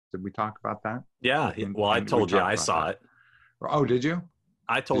Did we talk about that? Yeah. Well, I We told you talked I about saw that. it. Oh, did you?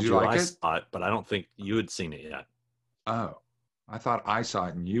 I told Did you you like I it? saw it, but I don't think you had seen it yet. Oh, I thought I saw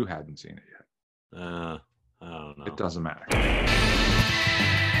it and you hadn't seen it yet. I don't know. It doesn't matter.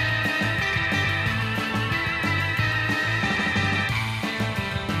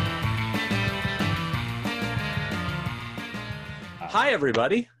 Hi,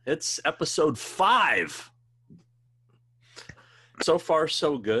 everybody. It's episode 5. So far,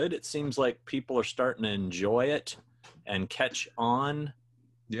 so good. It seems like people are starting to enjoy it and catch on.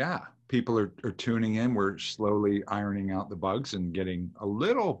 Yeah, people are tuning in. We're slowly ironing out the bugs and getting a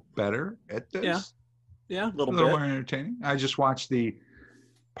little better at this. Yeah, a little A little bit. more entertaining. I just watched the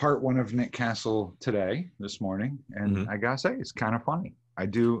part 1 of Nick Castle this morning, and I gotta say, it's kind of funny.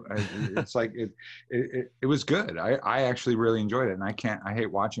 It's like it was good. I actually really enjoyed it, and I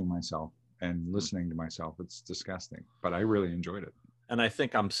hate watching myself and listening to myself. It's disgusting, but I really enjoyed it. And I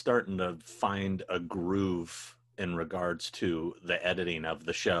think I'm starting to find a groove in regards to the editing of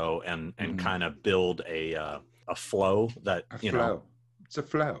the show and kind of build a flow that, know, it's a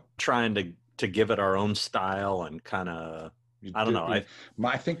flow. Trying to give it our own style and kind of, I don't know.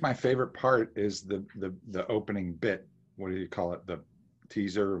 I think my favorite part is the opening bit. What do you call it? The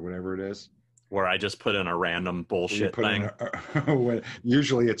teaser or whatever it is. Where I just put in a random bullshit thing.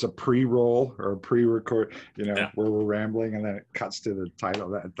 Usually it's a pre-roll or a pre-record, where we're rambling and then it cuts to the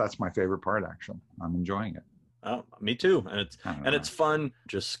title. That's my favorite part, actually. I'm enjoying it. Oh, me too. And it's fun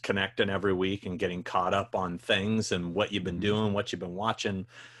just connecting every week and getting caught up on things and what you've been doing, what you've been watching,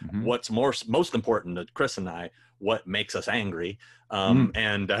 what's most important to Chris and I, what makes us angry.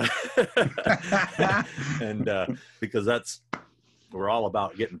 And because we're all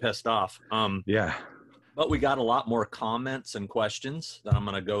about getting pissed off. Yeah. But we got a lot more comments and questions that I'm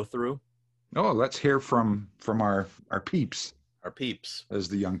going to go through. Oh, let's hear from our peeps. Our peeps, as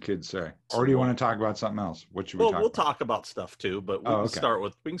the young kids say. Or do you want to talk about something else? What should we talk about? We'll talk about stuff too, but we can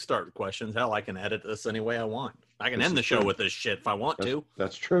start with questions. Hell, I can edit this any way I want. I can end the show with this shit if I want to.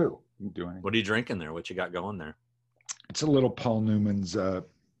 That's true. What are you drinking there? What you got going there? It's a little Paul Newman's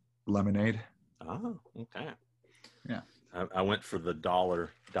lemonade. Oh, okay. Yeah. I went for the $1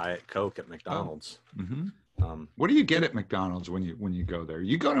 Diet Coke at McDonald's. Oh. What do you get at McDonald's when you go there?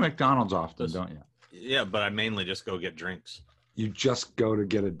 You go to McDonald's often, don't you? Yeah, but I mainly just go get drinks. You just go to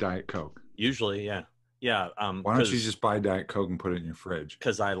get a Diet Coke? Usually, yeah. Yeah. Why don't you just buy Diet Coke and put it in your fridge?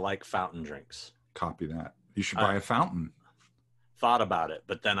 Because I like fountain drinks. Copy that. You should buy a fountain. Thought about it,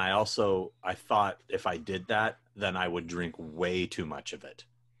 but then I thought if I did that, then I would drink way too much of it.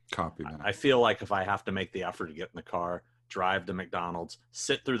 Copy that. I feel like if I have to make the effort to get in the car, drive to McDonald's,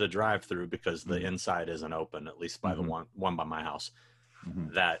 sit through the drive-through because the inside isn't open, at least by the one by my house,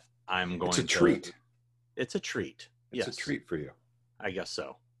 that I'm going to... It's a treat. It's a treat. It's a treat for you. I guess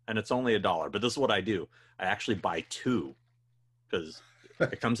so. And it's only $1. But this is what I do. I actually buy 2 because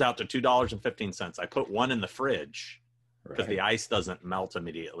it comes out to $2.15. I put 1 in the fridge because the ice doesn't melt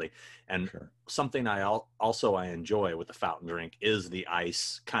immediately. And something I enjoy with the fountain drink is the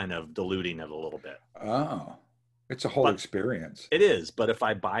ice kind of diluting it a little bit. Oh, it's a whole experience. It is. But if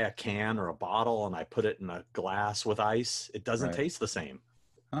I buy a can or a bottle and I put it in a glass with ice, it doesn't taste the same.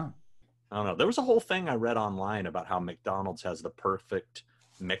 Huh. I don't know. There was a whole thing I read online about how McDonald's has the perfect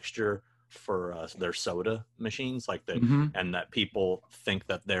mixture for their soda machines, and that people think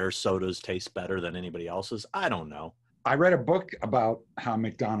that their sodas taste better than anybody else's. I don't know. I read a book about how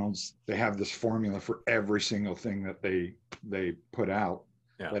McDonald's, they have this formula for every single thing that they put out.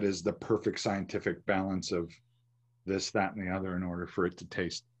 Yeah. That is the perfect scientific balance of this, that, and the other in order for it to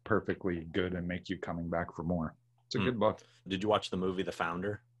taste perfectly good and make you coming back for more. It's a good book. Did you watch the movie The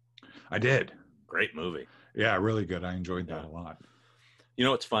Founder? I did. Great movie. Yeah, really good. I enjoyed that a lot. You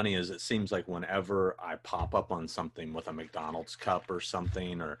know what's funny is it seems like whenever I pop up on something with a McDonald's cup or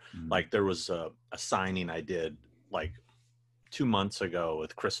something, or like there was a signing I did like 2 months ago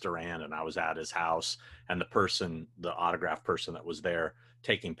with Chris Duran, and I was at his house, and the autograph person that was there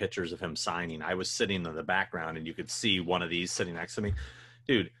taking pictures of him signing, I was sitting in the background and you could see one of these sitting next to me.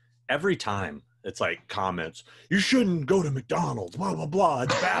 Dude, every time it's like comments, you shouldn't go to McDonald's, blah, blah, blah.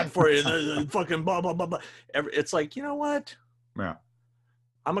 It's bad for you. Fucking blah, blah, blah, blah. It's like, you know what? Yeah.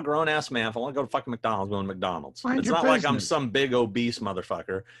 I'm a grown-ass man. If I want to go to fucking McDonald's, I'm going to McDonald's. Mind it's your not business. like I'm some big obese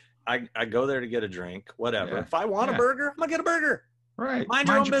motherfucker. I go there to get a drink, whatever. Yeah. If I want a burger, I'm going to get a burger. Right. Mind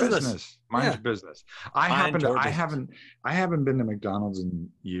your own business. Mind your business. I haven't been to McDonald's in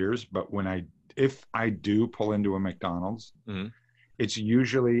years, but if I do pull into a McDonald's, it's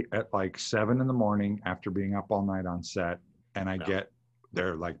usually at like 7 a.m. after being up all night on set, and I get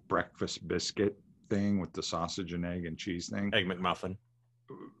their like breakfast biscuit thing with the sausage and egg and cheese thing. Egg McMuffin.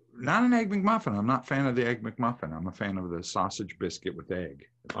 Not an Egg McMuffin. I'm not a fan of the Egg McMuffin. I'm a fan of the sausage biscuit with egg.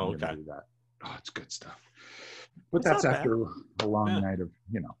 If I'm Okay. do that. Oh, it's good stuff. But That's that's not after a long Yeah. night of,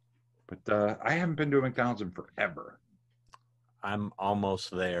 But I haven't been to a McDonald's in forever. I'm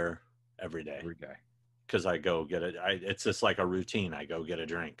almost there every day Every day. because I go get it. It's just like a routine. I go get a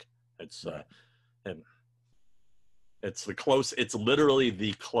drink. It's Right. and it's literally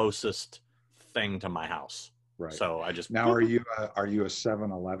the closest thing to my house. Right. So I just Now, are you a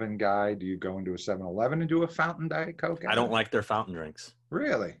 7-Eleven guy? Do you go into a 7-Eleven and do a fountain Diet Coke? I don't like their fountain drinks.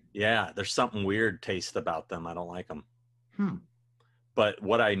 Really? Yeah, there's something weird taste about them. I don't like them. Hmm. But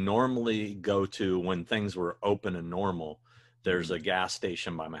what I normally go to when things were open and normal, there's a gas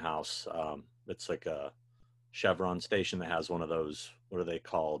station by my house. It's like a Chevron station that has one of those. What are they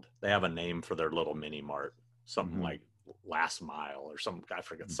called? They have a name for their little mini mart. Something like Last Mile or something. I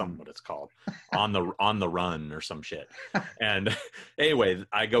forget something what it's called. on the run or some shit. And anyway,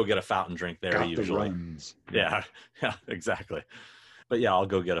 I go get a fountain drink there Got usually. The runs. Yeah, exactly. But yeah, I'll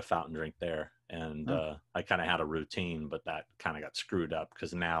go get a fountain drink there. And I kind of had a routine, but that kind of got screwed up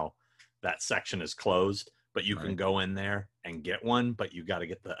because now that section is closed, but you can go in there and get one, but you got to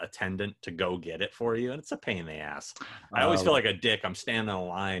get the attendant to go get it for you. And it's a pain in the ass. I always feel like a dick. I'm standing in a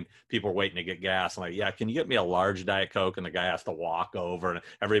line. People are waiting to get gas. I'm like, yeah, can you get me a large Diet Coke? And the guy has to walk over and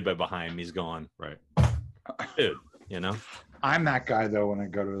everybody behind me is going, right. Dude, I'm that guy though, when I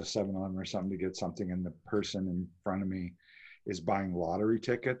go to a 7-Eleven or something to get something and the person in front of me is buying lottery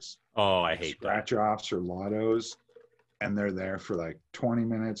tickets. Oh, I hate scratch offs or lottos, and they're there for like 20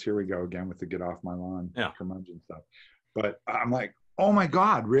 minutes. Here we go again with the get off my lawn curmudgeon stuff. But I'm like, oh my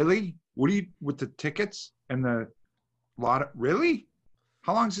God, really? What do you with the tickets and the lotto? Really?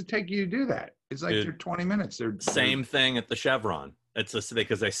 How long does it take you to do that? It's like they're 20 minutes. They're same thing at the Chevron. It's just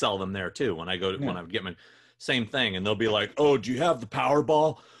because they sell them there too. When I go to when I get my same thing, and they'll be like, "Oh, do you have the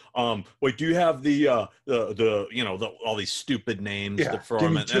Powerball? Wait, do you have the all these stupid names for give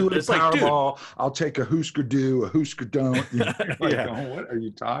them? Me two it's Powerball. Like, I'll take a Hoosker do, a Hoosker don't. What are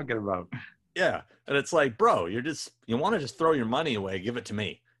you talking about? Yeah, and it's like, bro, you want to just throw your money away? Give it to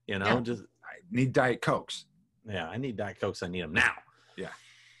me. Just I need Diet Cokes. Yeah, I need Diet Cokes. I need them now. Yeah.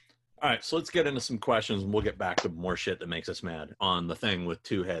 All right, so let's get into some questions, and we'll get back to more shit that makes us mad on the thing with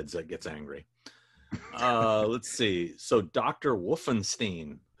two heads that gets angry. Let's see. So Dr.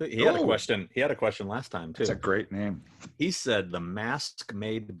 Wolfenstein, he had a question. He had a question last time too. It's a great name. He said the mask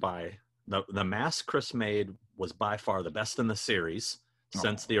Chris made was by far the best in the series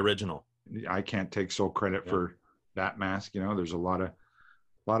since the original. I can't take sole credit for that mask. There's a lot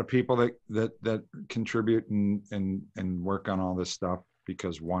of people that contribute and work on all this stuff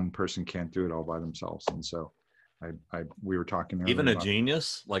because one person can't do it all by themselves. And so we were talking even a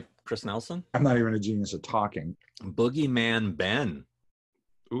genius like Chris Nelson. I'm not even a genius at talking. Boogeyman Ben.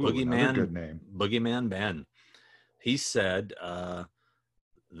 Ooh, Boogeyman, good name. Boogeyman Ben. He said,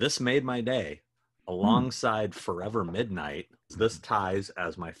 "This made my day." Alongside Forever Midnight, this ties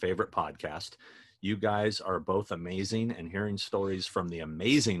as my favorite podcast. You guys are both amazing, and hearing stories from the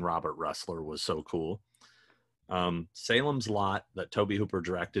amazing Robert Russler was so cool. Salem's Lot that Tobe Hooper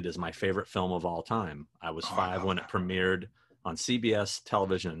directed is my favorite film of all time. I was 5 when it premiered on CBS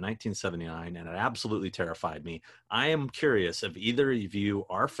television in 1979, and it absolutely terrified me. I am curious if either of you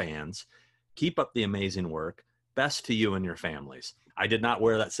are fans. Keep up the amazing work. Best to you and your families. I did not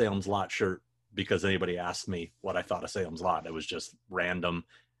wear that Salem's Lot shirt because anybody asked me what I thought of Salem's Lot. It was just random,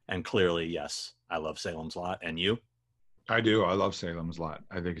 and clearly, yes, I love Salem's Lot. And you? I do. I love Salem's Lot.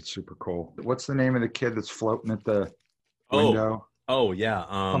 I think it's super cool. What's the name of the kid that's floating at the window? Oh yeah.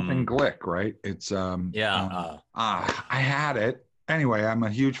 Something Glick, right? It's I had it. Anyway, I'm a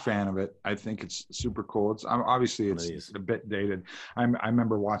huge fan of it. I think it's super cool. It's a bit dated. I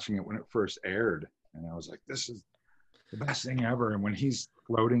remember watching it when it first aired, and I was like, this is the best thing ever. And when he's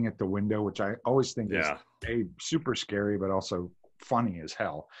floating at the window, which I always think is super scary, but also funny as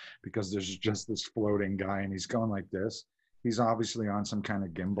hell, because there's just this floating guy and he's going like this. He's obviously on some kind of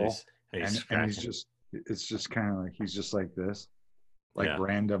gimbal, and it's just kind of like he's just like this,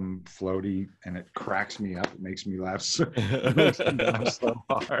 random floaty, and it cracks me up. It makes me laugh so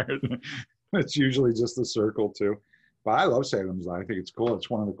hard. It's usually just a circle too. But I love Salem's Lot. I think it's cool.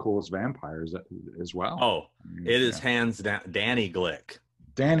 It's one of the coolest vampires as well. Oh, it is hands down Danny Glick.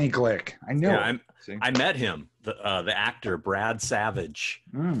 Danny Glick. I know. Yeah, I met him, the actor Brad Savage.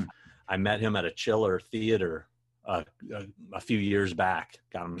 I met him at a Chiller Theater a few years back.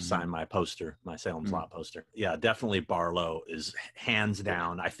 Got him to sign my poster, my Salem's Lot poster. Yeah, definitely Barlow is hands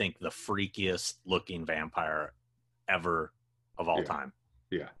down, I think, the freakiest looking vampire ever of all time.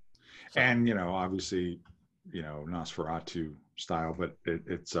 Yeah. So. And, obviously, Nosferatu style, but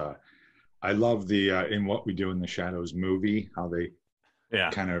it's I love the In What We Do in the Shadows movie, how they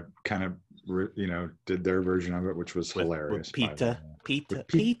kind of you know, did their version of it, which was hilarious. With Peter.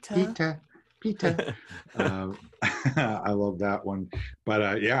 I love that one.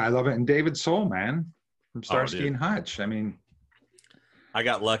 But yeah, I love it. And David Soul, man, from Starsky and Hutch. I mean, I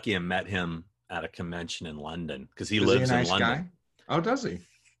got lucky and met him at a convention in London because he lives in London. Guy? Oh, does he?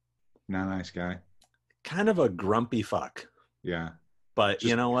 Not a nice guy. Kind of a grumpy fuck. Yeah. But just,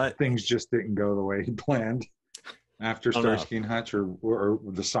 you know what? Things just didn't go the way he planned after Starsky and Hutch, or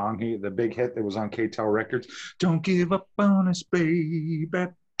the song the big hit that was on KTEL Records. Don't give up on us, baby.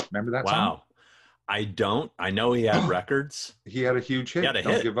 Remember that song? Wow. I don't. I know he had records. He had a huge hit.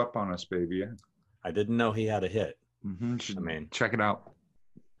 Don't give up on us, baby. Yeah. I didn't know he had a hit. I mean, check it out.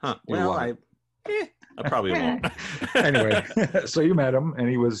 Huh. Well, I probably won't. Anyway, so you met him, and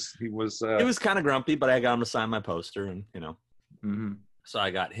he was he was kind of grumpy, but I got him to sign my poster, and you know. Mm-hmm. So I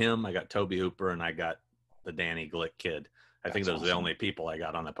got him, I got Toby Hooper, and I got the Danny Glick kid. I think those are the only people I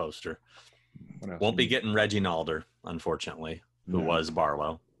got on the poster. Won't be getting Reggie Nalder, unfortunately, who was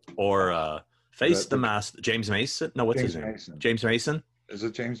Barlow, or Face the Master, James Mason. No, what's his name? James Mason. Is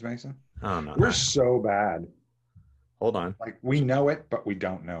it James Mason? I don't know. We're so bad. Hold on. Like we know it, but we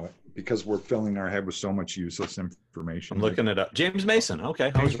don't know it because we're filling our head with so much useless information. I'm looking it up. James Mason.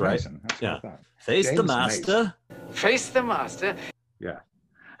 Okay, I was right. Yeah. Face the Master. Face the Master. Yeah.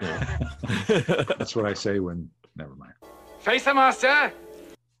 That's what I say when. Never mind. Face the Master.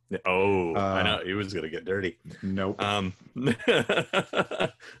 Oh, I know he was gonna get dirty. Nope.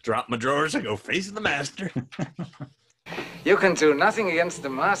 Drop my drawers and go face the Master. You can do nothing against the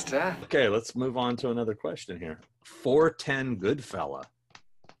Master. Okay, let's move on to another question here. 410 Goodfella.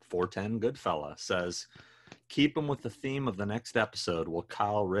 410 Goodfella says, keep him with the theme of the next episode. Will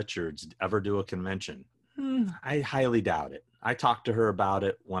Kyle Richards ever do a convention? I highly doubt it. I talked to her about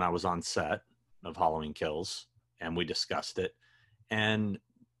it when I was on set of Halloween Kills, and we discussed it, and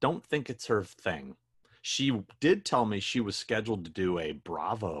don't think it's her thing. She did tell me she was scheduled to do a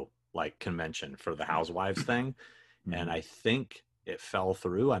Bravo like convention for the Housewives thing. And I think it fell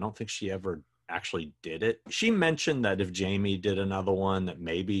through. I don't think she ever actually did it. She mentioned that if Jamie did another one, that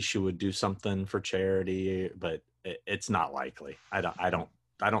maybe she would do something for charity, but it's not likely. I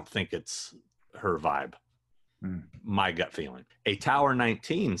don't think it's her vibe. My gut feeling. A Tower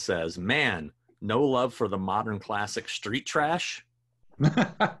 19 says, man, no love for the modern classic Street Trash.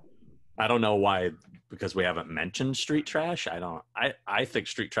 I don't know why, because we haven't mentioned Street Trash. I think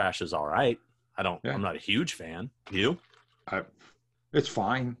Street Trash is all right. I'm not a huge fan. You? It's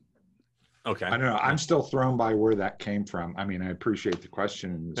fine. Okay. I don't know. I'm still thrown by where that came from. I mean, I appreciate the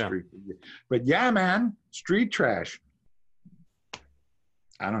question in the street, but yeah, man, Street Trash.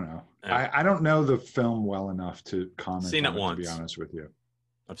 I don't know. I don't know the film well enough to comment. Seen it once. To be honest with you,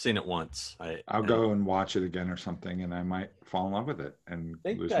 I've seen it once. I'll go and watch it again or something, and I might fall in love with it and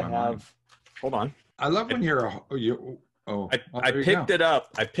lose my mind. Hold on. I love when I picked it up.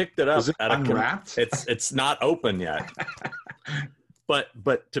 I picked it up. Is it unwrapped? It's not open yet.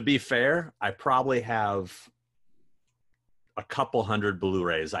 But to be fair, I probably have a couple hundred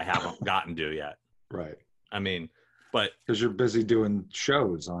Blu-rays I haven't gotten to yet. Right. I mean, but because you're busy doing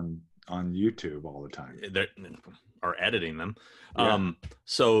shows on YouTube all the time, or editing them. Yeah.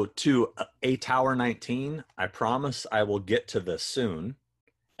 So to A Tower 19, I promise I will get to this soon,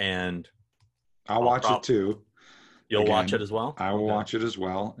 and I'll watch it too. You'll watch it as well? I will watch it as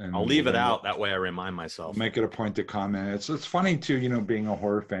well. And I'll leave it out. That way I remind myself. Make it a point to comment. It's funny too, you know, being a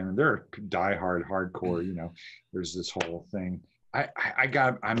horror fan, and they're diehard, hardcore, you know, there's this whole thing. I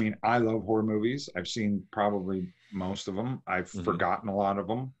love horror movies. I've seen probably most of them. I've forgotten a lot of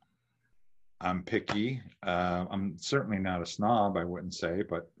them. I'm picky. I'm certainly not a snob, I wouldn't say,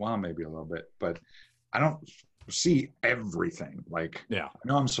 but well, maybe a little bit, but I don't see everything. Like, I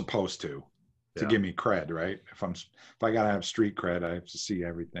know I'm supposed to give me cred, right? If I gotta have street cred, I have to see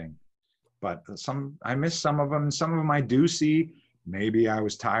everything. But I miss some of them. Some of them I do see. Maybe I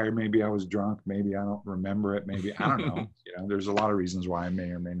was tired. Maybe I was drunk. Maybe I don't remember it. Maybe I don't know. You know, there's a lot of reasons why I may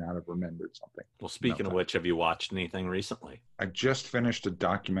or may not have remembered something. Well, speaking of which, have you watched anything recently? I just finished a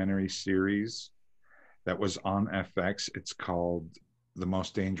documentary series that was on FX. It's called The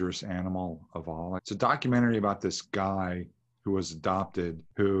Most Dangerous Animal of All. It's a documentary about this guy who was adopted,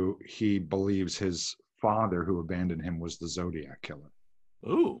 who he believes his father who abandoned him was the Zodiac killer.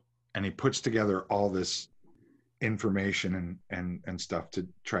 Ooh. And he puts together all this information and stuff to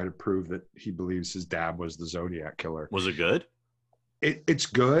try to prove that he believes his dad was the Zodiac killer. Was it good? It's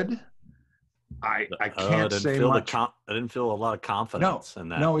good, I I can't didn't say feel much. I didn't feel a lot of confidence in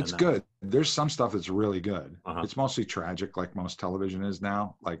that. No, it's in that. good. There's some stuff that's really good. Uh-huh. It's mostly tragic, like most television is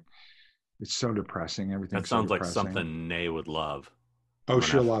now. Like it's so depressing. Everything's That sounds so like depressing. something Nay would love. Oh,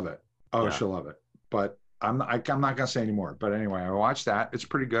 she'll love it. Oh, Yeah. she'll love it. But I'm not gonna say anymore. But anyway, I watched that. It's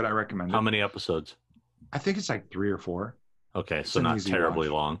pretty good. I recommend it. How many episodes? I think it's like 3 or 4. Okay, It's so an not easy terribly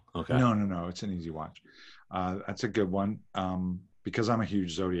watch. long. Okay. No. It's an easy watch. That's a good one. Because I'm a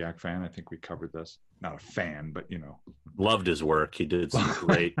huge Zodiac fan. I think we covered this. Not a fan, but Loved his work. He did some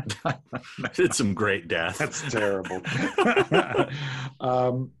great death. That's terrible.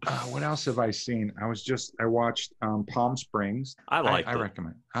 What else have I seen? I watched Palm Springs. I liked it. I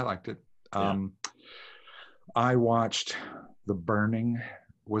recommend. I liked it. I watched The Burning.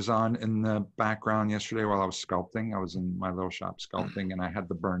 Was on in the background yesterday while I was sculpting. I was in my little shop sculpting, and I had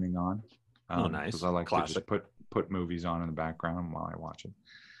The Burning on. Oh, nice. Because I like Classic. to just put movies on in the background while I watch it.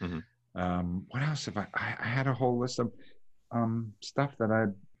 Mm-hmm. What else have I had a whole list of stuff that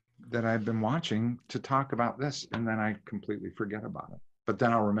I've been watching to talk about this, and then I completely forget about it. But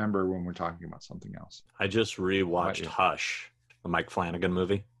then I'll remember when we're talking about something else. I just rewatched Hush, the Mike Flanagan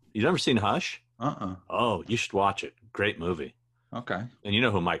movie. You never seen Hush? Oh, you should watch it. Great movie. Okay. And you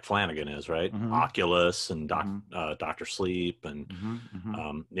know who Mike Flanagan is, right? Mm-hmm. Oculus and Dr. Sleep and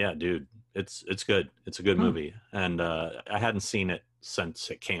yeah, dude, it's good. It's a good movie, and I hadn't seen it since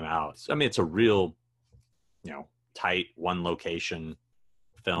it came out. I mean, it's a real, tight one location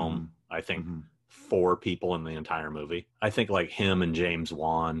film. I think 4 people in the entire movie. I think like him and James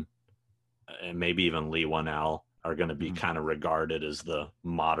Wan, and maybe even Lee Whannell are going to be kind of regarded as the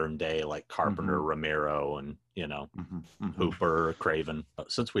modern day like Carpenter, Romero, and Hooper, Craven.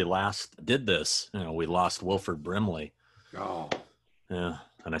 Since we last did this, we lost Wilford Brimley. Oh, yeah.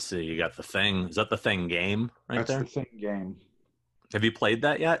 And I see you got The Thing. Is that The Thing game right there? That's The Thing game. Have you played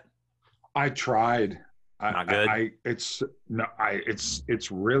that yet? I tried. Not good. It's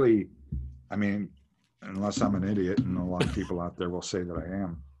really. I mean, unless I'm an idiot, and a lot of people out there will say that I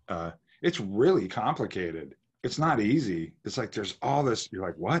am. It's really complicated. It's not easy. It's like there's all this. You're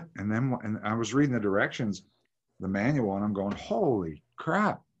like, what? And I was reading the directions, the manual, and I'm going, holy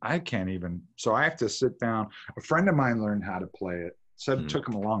crap! I can't even. So I have to sit down. A friend of mine learned how to play it. Said it took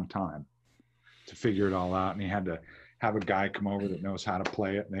him a long time to figure it all out, and he had to have a guy come over that knows how to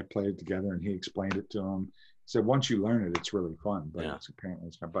play it, and they played it together, and he explained it to him. He said once you learn it, it's really fun. But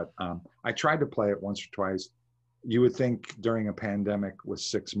it's fun. But I tried to play it once or twice. You would think during a pandemic with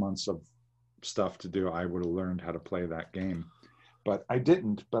 6 months of stuff to do, I would have learned how to play that game, but I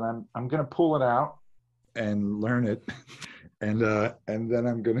didn't. But I'm gonna pull it out and learn it, and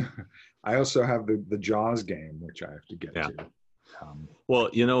then I also have the Jaws game, which I have to get to. Well,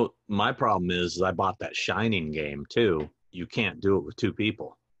 my problem is I bought that Shining game too. You can't do it with 2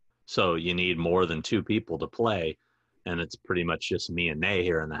 people, so you need more than 2 people to play, and it's pretty much just me and Nay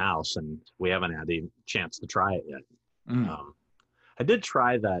here in the house, and we haven't had a chance to try it yet. I did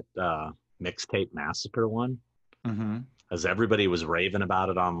try that Mixtape Massacre one, as everybody was raving about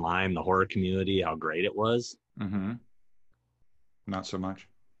it online, the horror community, how great it was. Not so much.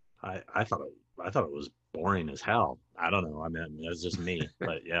 I thought it was boring as hell. I don't know. I mean, it was just me,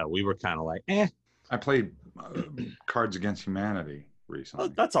 but yeah, we were kind of like, eh. I played Cards Against Humanity recently. Oh,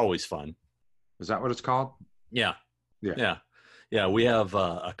 that's always fun. Is that what it's called? Yeah. We have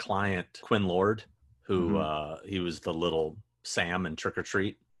a client, Quinn Lord, who he was the little Sam in Trick or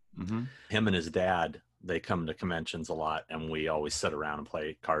Treat. Him and his dad, they come to conventions a lot, and we always sit around and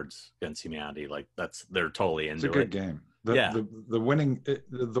play Cards Against Humanity. Like they're totally into it. It's a good game. The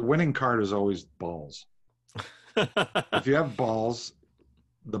winning card is always balls. If you have balls,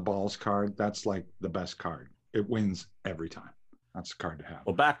 the balls card, that's like the best card. It wins every time. That's the card to have.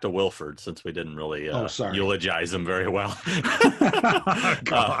 Well, back to Wilford, since we didn't really eulogize him very well.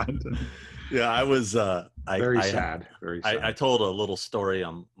 God. Yeah, I was very sad. I told a little story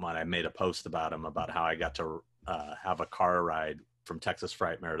when I made a post about him, about how I got to have a car ride from Texas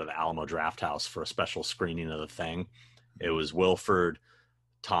Frightmare to the Alamo Drafthouse for a special screening of The Thing. It was Wilford,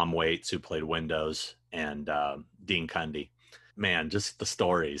 Tom Waits, who played Windows, and Dean Cundy. Man, just the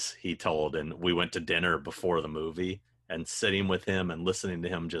stories he told. And we went to dinner before the movie, and sitting with him and listening to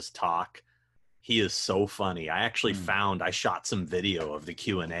him just talk. He is so funny. I actually I shot some video of the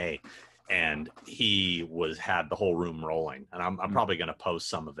Q&A, and he had the whole room rolling. And I'm probably going to post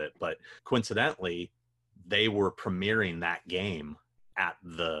some of it, but coincidentally, they were premiering that game at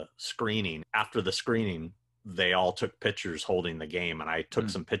the screening. After the screening, they all took pictures holding the game, and I took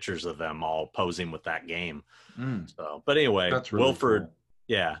some pictures of them all posing with that game. So, but anyway, that's really Wilford, cool.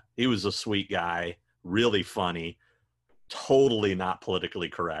 Yeah, he was a sweet guy, really funny, totally not politically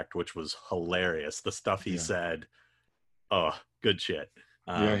correct, which was hilarious. The stuff he said, oh, good shit.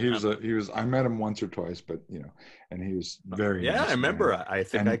 Yeah, he was. I met him once or twice, but and he was very. Yeah, nice, I remember. man. I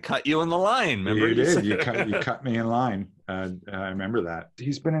think I cut you in the line. Remember you did. You cut me in line. I remember that.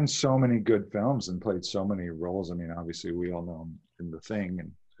 He's been in so many good films and played so many roles. I mean, obviously, we all know him in The Thing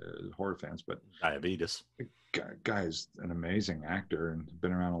and horror fans, but Diabetes. Guy is an amazing actor and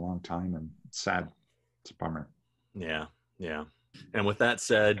been around a long time. And it's sad. It's a bummer. Yeah, yeah. And with that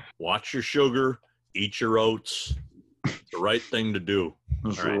said, watch your sugar, eat your oats. It's the right thing to do.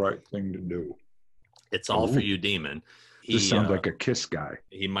 It's the right thing to do. It's all for you, Demon. He sounds like a Kiss guy.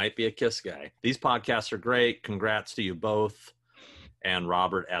 He might be a Kiss guy. These podcasts are great. Congrats to you both. And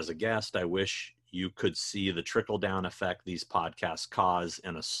Robert, as a guest, I wish you could see the trickle-down effect these podcasts cause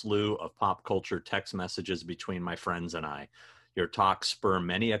in a slew of pop culture text messages between my friends and I. Your talks spur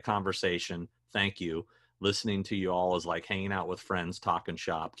many a conversation. Thank you. Listening to you all is like hanging out with friends, talking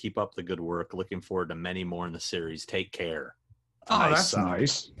shop. Keep up the good work. Looking forward to many more in the series. Take care. Oh, that's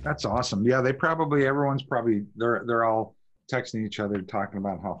nice. That's awesome. Yeah, everyone's probably, they're all texting each other, talking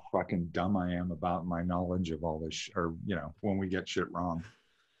about how fucking dumb I am about my knowledge of all this, or, when we get shit wrong.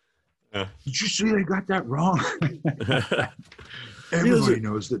 Did you see they got that wrong? Everybody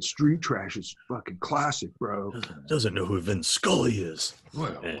knows that Street Trash is fucking classic, bro. Doesn't know who Vin Scully is.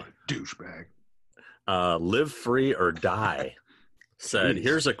 Well, what a douchebag. Live Free or Die said,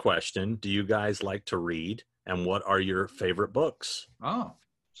 here's a question. Do you guys like to read? And what are your favorite books? Oh,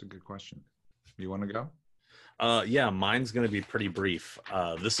 that's a good question. You want to go? Yeah, mine's going to be pretty brief.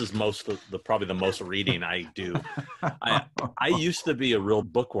 This is probably the most reading I do. I used to be a real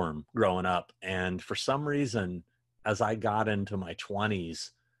bookworm growing up. And for some reason, as I got into my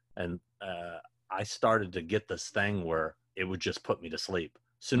 20s, and I started to get this thing where it would just put me to sleep.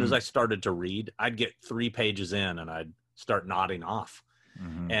 As soon as I started to read, I'd get 3 pages in and I'd start nodding off.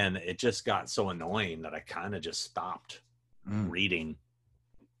 Mm-hmm. And it just got so annoying that I kind of just stopped reading.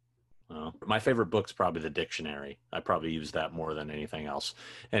 My favorite book's probably the dictionary. I probably use that more than anything else.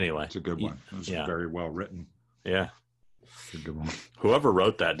 Anyway. It's a good one. It was very well written. Yeah. It's a good one. Whoever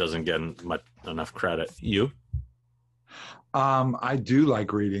wrote that doesn't get enough credit. You? I do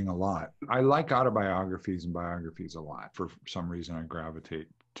like reading a lot. I like autobiographies and biographies a lot. For some reason, I gravitate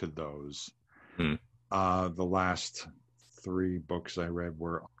to those. The last 3 books I read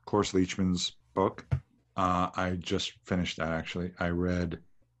were Cloris Leachman's book. I just finished that, actually. I read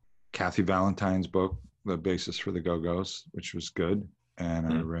Kathy Valentine's book, The Basis for the Go-Go's, which was good. And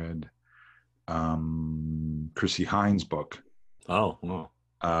I read Chrissie Hynde's book.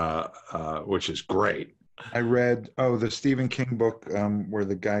 Which is great. I read the Stephen King book where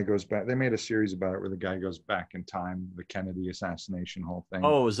the guy goes back. They made a series about it where the guy goes back in time, the Kennedy assassination whole thing.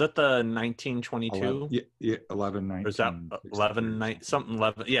 Oh, is that the 1922? 11/19. Or is that 11 something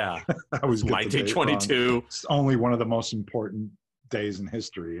 11? Yeah, that was 1922. It's only one of the most important days in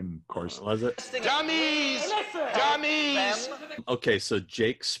history, and of course, was it? Dummies. Okay, so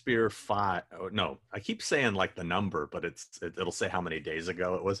Shakespeare 5. Oh, no, I keep saying like the number, but it'll say how many days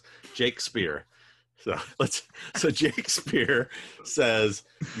ago it was. Shakespeare. So Shakespeare says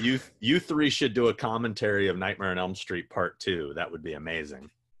you 3 should do a commentary of Nightmare on Elm Street Part 2. That would be amazing.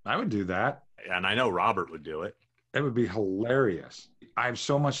 I would do that. And I know Robert would do it. It would be hilarious. I have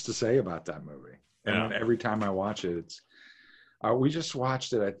so much to say about that movie. And every time I watch it, it's we just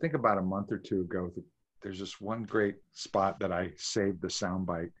watched it, I think about a month or 2 ago. There's this one great spot that I saved the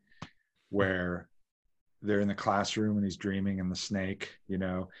soundbite where they're in the classroom and he's dreaming and the snake,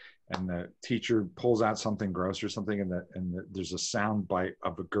 and the teacher pulls out something gross or something, and there's a sound bite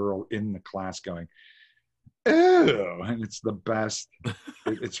of a girl in the class going, "Ew," and it's the best.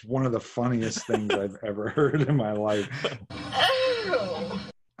 It's one of the funniest things I've ever heard in my life. Ew.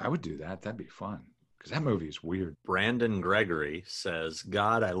 I would do that. That'd be fun because that movie is weird. Brandon Gregory says,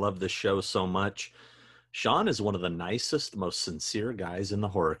 "God, I love this show so much. Sean is one of the nicest, most sincere guys in the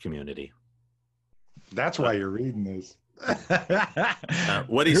horror community." That's why you're reading this.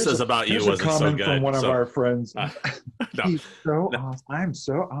 What he says about you wasn't so good. From one of our friends. No, He's so awesome. I'm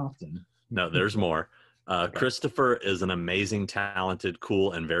so awesome. No, there's more. Christopher is an amazing, talented,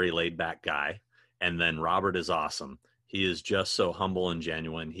 cool, and very laid-back guy. And then Robert is awesome. He is just so humble and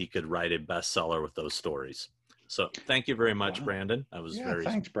genuine. He could write a bestseller with those stories. So thank you very much, Brandon. That was very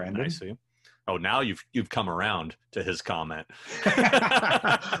thanks, Brandon. Nice of you. Oh, now you've come around to his comment.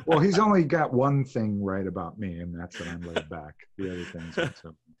 Well, he's only got one thing right about me, and that's that I'm laid back. The other things.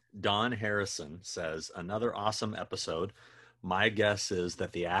 So. Don Harrison says, another awesome episode. My guess is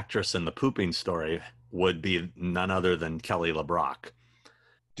that the actress in the pooping story would be none other than Kelly LeBrock.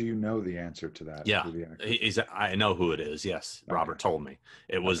 do you know the answer to that? Yeah, I know who it is. Yes, okay. Robert told me.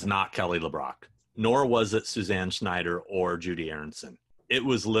 It was not Kelly LeBrock, nor was it Suzanne Schneider or Judy Aronson. It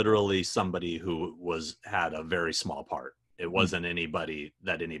was literally somebody who had a very small part. It wasn't anybody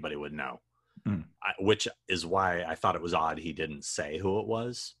that anybody would know, which is why I thought it was odd he didn't say who it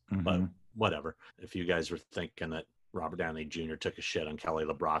was. But whatever. If you guys were thinking that Robert Downey Jr. took a shit on Kelly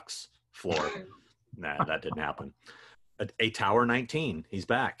LeBrock's floor, nah, that didn't happen. A Tower 19, he's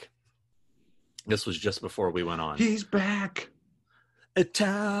back. This was just before we went on. He's back. A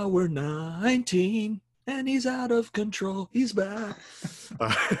Tower 19, and he's out of control. He's back.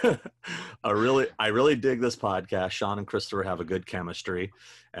 I really dig this podcast. Sean and Christopher have a good chemistry,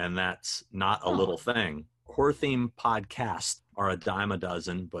 and that's not a little thing. Horror theme podcasts are a dime a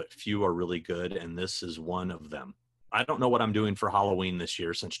dozen, but few are really good, and this is one of them. I don't know what I'm doing for Halloween this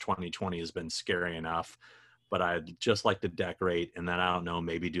year since 2020 has been scary enough, but I'd just like to decorate, and then, I don't know,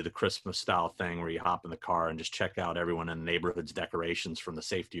 maybe do the Christmas style thing where you hop in the car and just check out everyone in the neighborhood's decorations from the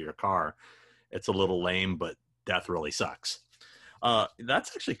safety of your car. It's a little lame, but death really sucks.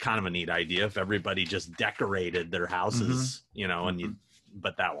 That's actually kind of a neat idea if everybody just decorated their houses,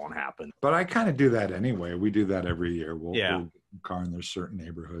 but that won't happen. But I kind of do that anyway. We do that every year. We'll get in the car, and there's certain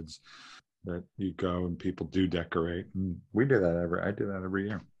neighborhoods that you go and people do decorate. And we do that I do that every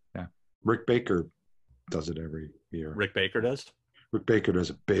year. Yeah. Rick Baker does it every year. Rick Baker does? Rick Baker does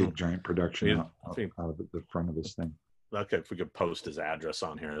a big giant production out of the front of this thing. Okay, if we could post his address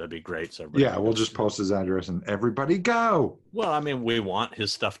on here, that'd be great. So we'll just post his address and everybody go. Well, I mean, we want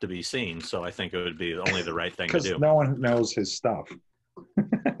his stuff to be seen, so I think it would be only the right thing to do. Because no one knows his stuff.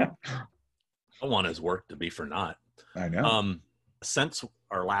 I want his work to be for naught. I know. Since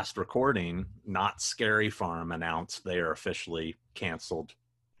our last recording, Not Scary Farm announced they are officially canceled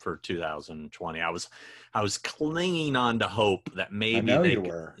for 2020. I was clinging on to hope that maybe they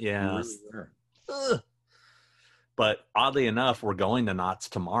were. Yeah. You really were. But oddly enough, we're going to Knott's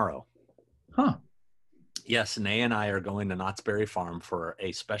tomorrow. Huh. Yes, Nay and I are going to Knott's Berry Farm for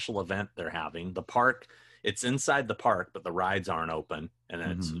a special event they're having. The park, it's inside the park, but the rides aren't open, and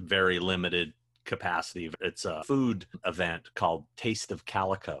it's very limited capacity. It's a food event called Taste of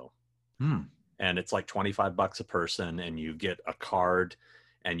Calico. And it's like $25 a person, and you get a card,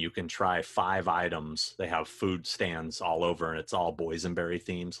 and you can try 5 items. They have food stands all over, and it's all boysenberry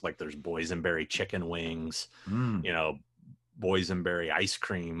themes. Like there's boysenberry chicken wings, boysenberry ice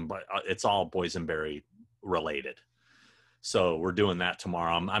cream, but it's all boysenberry related. So we're doing that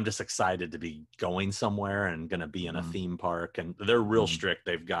tomorrow. I'm just excited to be going somewhere and going to be in a theme park, and they're real strict.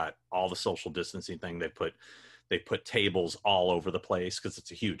 They've got all the social distancing thing. They put tables all over the place because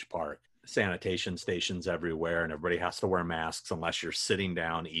it's a huge park. Sanitation stations everywhere, and everybody has to wear masks unless you're sitting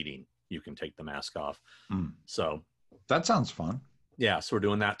down eating. You can take the mask off. So that sounds fun. Yeah, so we're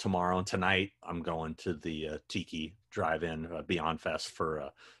doing that tomorrow, and tonight I'm going to the Tiki Drive-In Beyond Fest for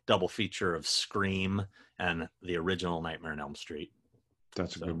a double feature of Scream and the original Nightmare on Elm Street.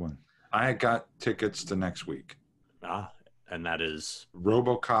 That's a good one. I got tickets to next week. And that is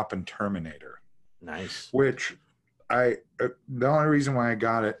RoboCop and Terminator. Nice. Which the only reason why I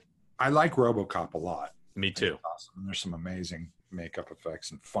got it, I like RoboCop a lot. Me too. Awesome. There's some amazing makeup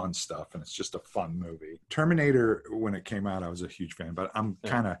effects and fun stuff, and it's just a fun movie. Terminator, when it came out, I was a huge fan, but I'm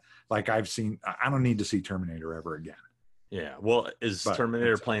kind of like, I don't need to see Terminator ever again. Yeah. Well, is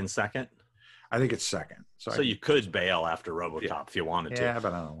Terminator playing second? I think it's second. So you could bail after RoboCop if you wanted to. Yeah,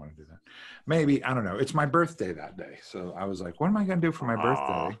 but I don't want to do that. Maybe, I don't know. It's my birthday that day. So I was like, what am I going to do for my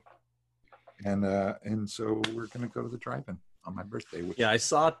birthday? And so we're going to go to the drive-in on my birthday. I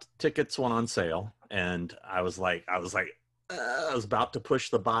saw tickets went on sale, and I was about to push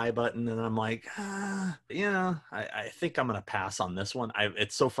the buy button, and I'm like, I think I'm going to pass on this one.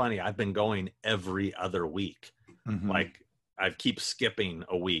 It's so funny. I've been going every other week. Like I keep skipping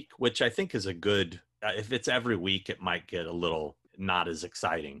a week, which I think is a good, if it's every week, it might get a little not as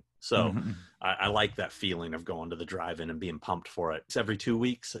exciting. So I like that feeling of going to the drive-in and being pumped for it. It's every 2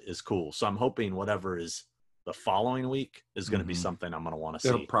 weeks is cool. So I'm hoping whatever is the following week is going to be something I'm going to want to see.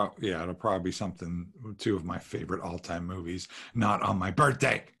 It'll probably be something, 2 of my favorite all-time movies, not on my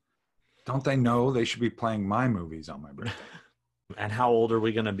birthday. Don't they know they should be playing my movies on my birthday? And how old are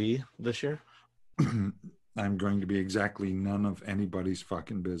we going to be this year? I'm going to be exactly none of anybody's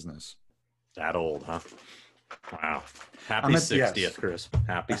fucking business. That old, huh? Wow. Happy 60th, Chris.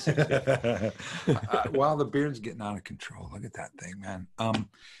 Happy 60th. Well, the beard's getting out of control. Look at that thing, man.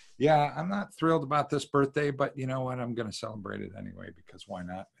 Yeah, I'm not thrilled about this birthday, but you know what? I'm going to celebrate it anyway, because why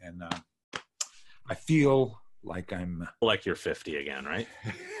not? And I feel like like you're 50 again, right?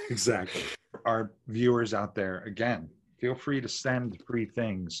 Exactly. Our viewers out there, again, feel free to send free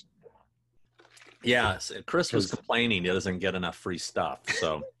things. Yeah, Chris was complaining he doesn't get enough free stuff.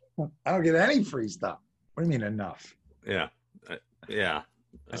 So I don't get any free stuff. What do you mean enough? Yeah.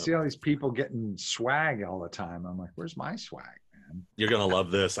 I see all these people getting swag all the time. I'm like, where's my swag, man? You're going to love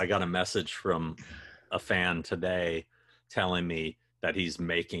this. I got a message from a fan today telling me that he's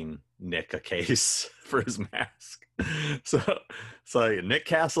making Nick a case for his mask. So Nick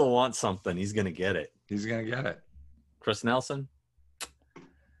Castle wants something. He's going to get it. He's going to get it. Chris Nelson?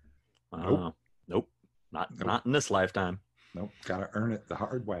 Nope. Nope. Not in this lifetime. Nope. Got to earn it the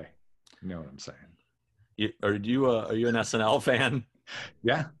hard way. You know what I'm saying? Are you an SNL fan?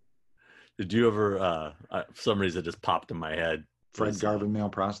 Yeah. Did you ever? For some reason, it just popped in my head. Fred Garvin, male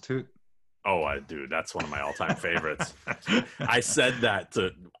prostitute. Oh, I do. That's one of my all-time favorites. I said that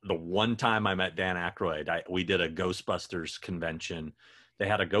to the one time I met Dan Aykroyd. We did a Ghostbusters convention. They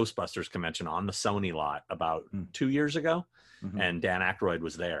had a Ghostbusters convention on the Sony lot about 2 years ago, and Dan Aykroyd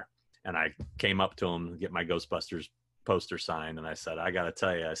was there. And I came up to him to get my Ghostbusters poster signed, and I said, I got to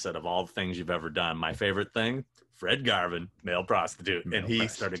tell you, I said, of all the things you've ever done, my favorite thing, Fred Garvin, male prostitute. And he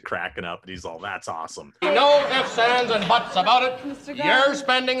started cracking up, and he's all, that's awesome. No ifs, ands, and buts about it. You're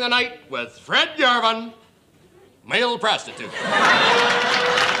spending the night with Fred Garvin, male prostitute.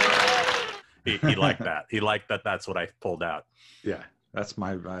 He liked that. He liked that. That's what I pulled out. Yeah, that's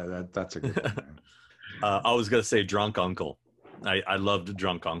my that's a good one. I was going to say Drunk Uncle. I loved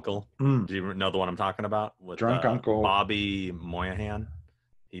Drunk Uncle. Do you know the one I'm talking about? With Drunk Uncle. Bobby Moynihan.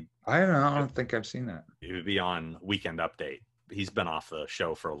 I don't know. I don't think I've seen that. He would be on Weekend Update. He's been off the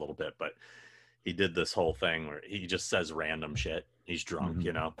show for a little bit, but he did this whole thing where he just says random shit. He's drunk,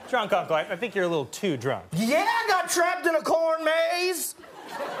 you know. Drunk Uncle, I think you're a little too drunk. Yeah, I got trapped in a corn maze.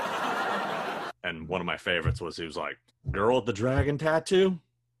 And one of my favorites was he was like, girl with the dragon tattoo?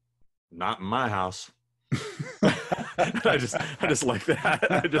 Not in my house. I just like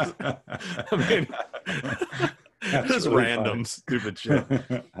that. I mean, just really random funny. Stupid shit.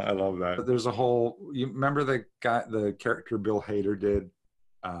 I love that. There's a whole. You remember the character Bill Hader did?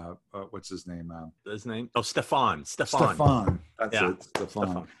 What's his name? His name? Oh, Stefan. That's yeah. it.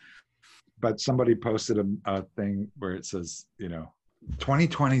 Stefan. But somebody posted a thing where it says,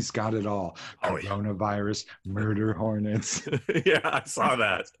 2020's got it all. Coronavirus, murder hornets. Yeah, I saw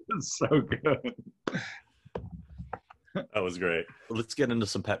that. It's so good. That was great. Let's get into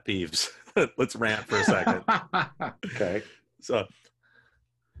some pet peeves. Let's rant for a second. Okay. So,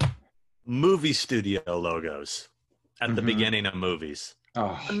 movie studio logos at the beginning of movies.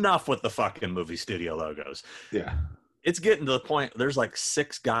 Oh. Enough with the fucking movie studio logos. Yeah. It's getting to the point, there's like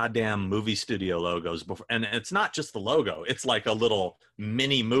 6 goddamn movie studio logos before, and it's not just the logo. It's like a little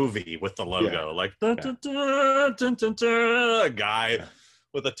mini movie with the logo. Yeah. Like, a guy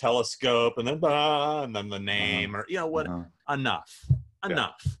with a telescope, and then the name, or what? Enough.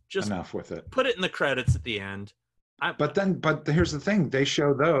 Just enough with it. Put it in the credits at the end. But here's the thing: they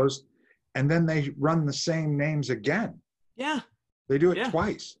show those, and then they run the same names again. Yeah, they do it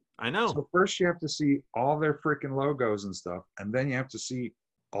twice. I know. So first you have to see all their freaking logos and stuff, and then you have to see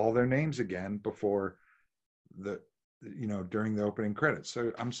all their names again before during the opening credits.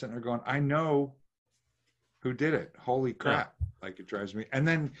 So I'm sitting there going, I know who did it. Holy crap. Yeah. Like, it drives me. And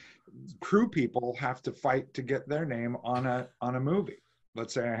then crew people have to fight to get their name on a movie.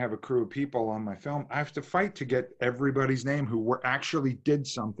 Let's say I have a crew of people on my film. I have to fight to get everybody's name who actually did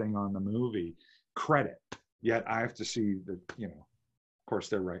something on the movie credit. Yet I have to see the, of course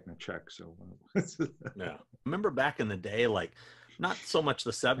they're writing a check. So yeah. Remember back in the day, like, not so much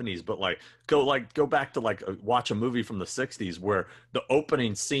the 70s, but go back to watch a movie from the 60s where the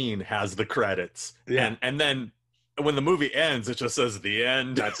opening scene has the credits. Yeah. And then when the movie ends, it just says the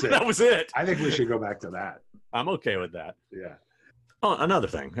end. That's it. That was it. I think we should go back to that. I'm okay with that. Yeah. Oh, another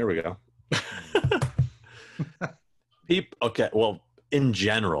thing. Here we go. Okay. Well, in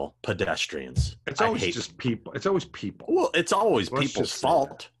general, pedestrians. It's always just people. It's always people. Well, it's always people's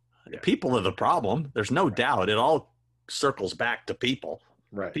fault. Yeah. People are the problem. There's no doubt. It all circles back to people.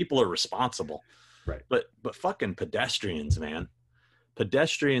 Right. People are responsible. Right. But fucking pedestrians, man.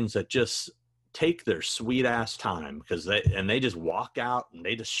 Pedestrians that just take their sweet ass time because they just walk out and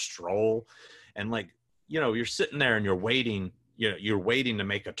they just stroll, and you're sitting there and you're waiting. You're waiting to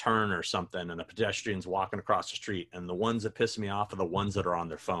make a turn or something, and the pedestrian's walking across the street, and the ones that piss me off are the ones that are on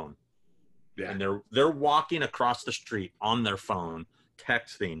their phone. Yeah. And they're walking across the street on their phone,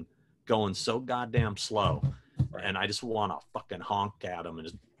 texting, going so goddamn slow. Right. And I just want to fucking honk at them and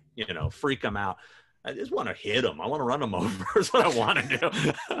just, freak them out. I just want to hit them. I want to run them over. Is what I want to do.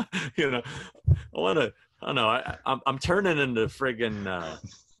 I want to. I don't know. I'm turning into friggin'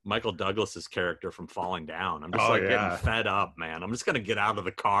 Michael Douglas's character from Falling Down. I'm just getting fed up, man. I'm just gonna get out of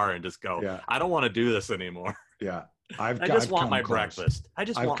the car and just go. I don't want to do this anymore. Yeah, I just want my breakfast. I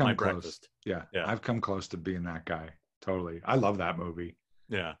just want my breakfast. Yeah, I've come close to being that guy. Totally, I love that movie.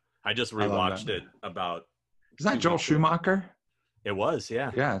 Yeah, I just rewatched it about. Is that Joel Schumacher? It was,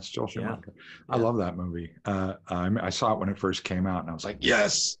 yeah. Yeah, it's Joel Schumacher. Yeah. I love that movie. I saw it when it first came out, and I was like,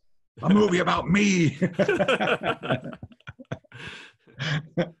 yes, a movie about me.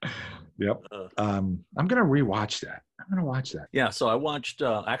 Yep. I'm gonna rewatch that. I'm gonna watch that. Yeah. So I watched.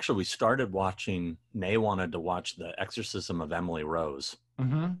 Actually, we started watching. Nay wanted to watch The Exorcism of Emily Rose.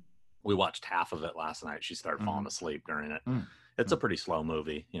 Mm-hmm. We watched half of it last night. She started falling asleep during it. It's a pretty slow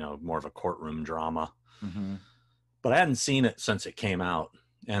movie. More of a courtroom drama. Mm-hmm. But I hadn't seen it since it came out,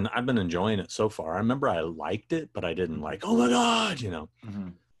 and I've been enjoying it so far. I remember I liked it, but I didn't like. Oh my God, Mm-hmm.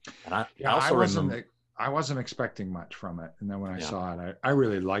 And I wasn't expecting much from it, and then when I saw it, I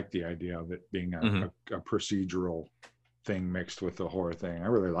really liked the idea of it being a procedural thing mixed with the horror thing. I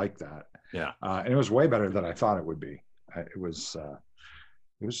really liked that. Yeah, and it was way better than I thought it would be. It was good.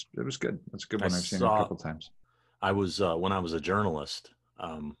 It's a good one. I've seen it a couple times. I was when I was a journalist. I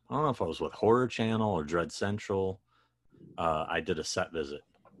don't know if I was with Horror Channel or Dread Central. I did a set visit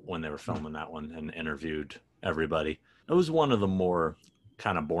when they were filming that one and interviewed everybody. It was one of the more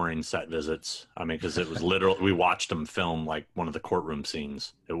kind of boring set visits. I mean, because it was literally, we watched them film like one of the courtroom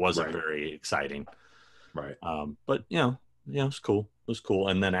scenes. It wasn't very exciting. Right. But it was cool. It was cool.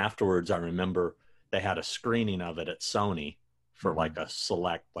 And then afterwards, I remember they had a screening of it at Sony for like a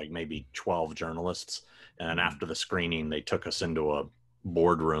select, like maybe 12 journalists. And after the screening, they took us into a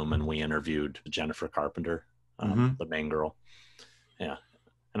boardroom and we interviewed Jennifer Carpenter, the main girl. Yeah.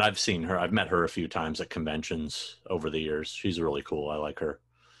 And I've met her a few times at conventions over the years. She's really cool. I like her.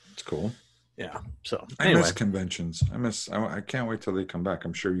 It's cool. Yeah. So anyway. I miss conventions. I can't wait till they come back.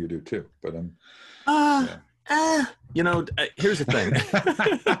 I'm sure you do too, but here's the thing.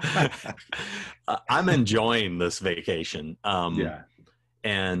 I'm enjoying this vacation.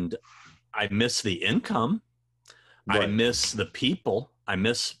 And I miss the income. Right. I miss the people. I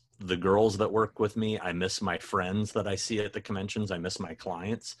miss the girls that work with me. I miss my friends that I see at the conventions. I miss my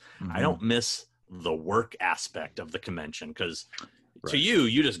clients. I don't miss the work aspect of the convention because to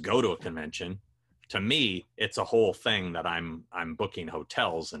you just go to a convention. To me, it's a whole thing that I'm booking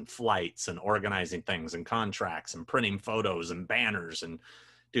hotels and flights and organizing things and contracts and printing photos and banners and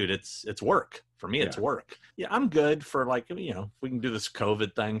dude, it's work. For me, it's work. Yeah, I'm good for like, if we can do this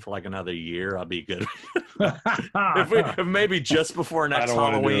COVID thing for like another year, I'll be good. if maybe just before next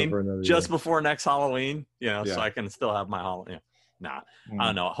Halloween, before next Halloween, so I can still have my Halloween. I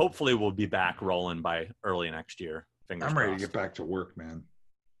don't know. Hopefully we'll be back rolling by early next year. I'm ready to get back to work, man.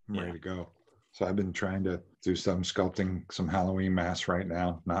 I'm ready to go. So I've been trying to do some sculpting, some Halloween masks right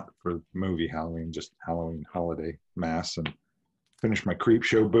now, not for movie Halloween, just Halloween holiday masks, and finish my creep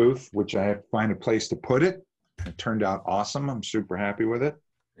show booth, which I have to find a place to put it. It turned out awesome. I'm super happy with it.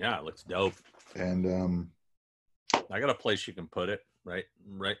 Yeah, it looks dope. And I got a place you can put it right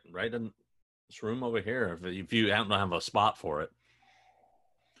in this room over here. If you don't have a spot for it.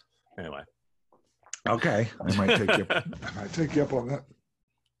 Anyway. Okay, I might take you up on that.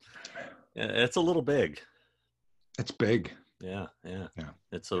 Yeah, it's a little big. It's big. Yeah.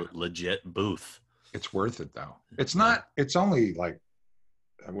 It's a legit booth. It's worth it though. It's not. It's only like,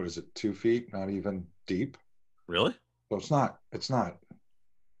 what is it? 2 feet, not even deep. Really? So it's not.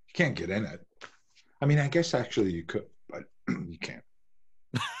 You can't get in it. I mean, I guess actually you could, but you can't.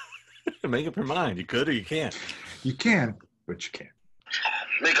 Make up your mind. You could or you can't. You can, but you can't.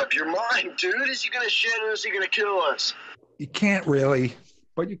 Make up your mind, dude. Is he gonna shed or is he gonna kill us? You can't really,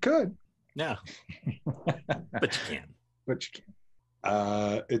 but you could. Yeah. But you can. But you can.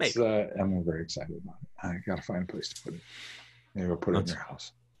 I'm very excited about it. I gotta find a place to put it. Maybe I'll put it in your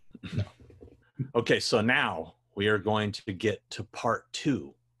house. No. Okay, so now we are going to get to part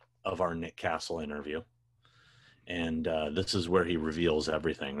 2 of our Nick Castle interview. And this is where he reveals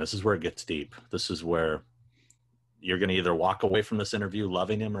everything. This is where it gets deep. This is where you're going to either walk away from this interview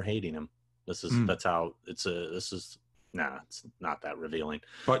loving him or hating him. That's how it's it's not that revealing.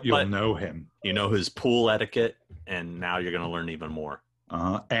 But you'll know him. You know his pool etiquette, and now you're going to learn even more.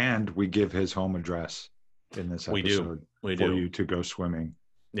 And we give his home address in this episode for you to go swimming.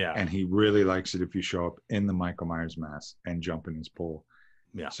 Yeah. And he really likes it if you show up in the Michael Myers mask and jump in his pool.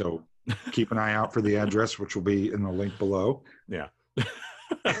 Yeah. So keep an eye out for the address, which will be in the link below. Yeah.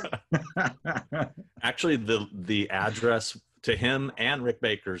 Actually, the address to him and Rick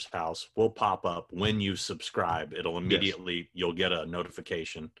Baker's house will pop up when you subscribe. It'll immediately, you'll get a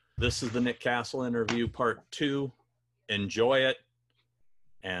notification. This is the Nick Castle interview, part 2. Enjoy it.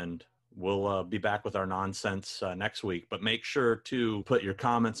 and we'll be back with our nonsense next week. But make sure to put your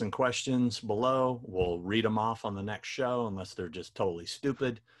comments and questions below. We'll read them off on the next show, unless they're just totally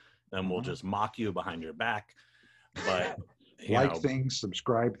stupid. Then we'll just mock you behind your back. But things,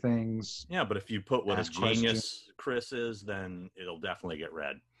 subscribe things. Yeah, but if you put what a ask genius questions. Chris is, then it'll definitely get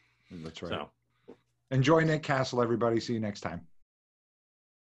read. That's right. So enjoy Nick Castle, everybody. See you next time.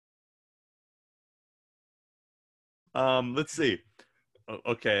 Let's see.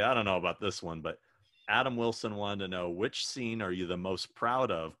 Okay, I don't know about this one, but Adam Wilson wanted to know, which scene are you the most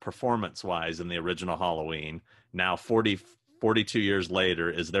proud of performance-wise in the original Halloween? Now 42 years later,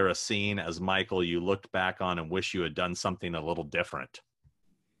 is there a scene as Michael you looked back on and wish you had done something a little different?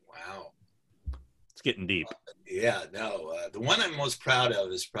 Wow. It's getting deep. The one I'm most proud of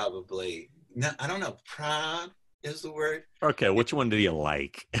is probably, I don't know, proud is the word. Okay, which one do you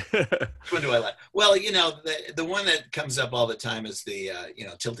like? Which one do I like? Well, the one that comes up all the time is the,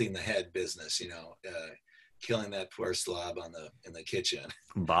 tilting the head business, killing that poor slob in the kitchen.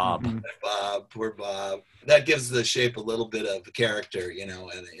 Bob. Poor Bob. That gives the shape a little bit of character, and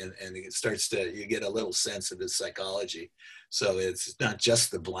it starts to, you get a little sense of his psychology. So it's not just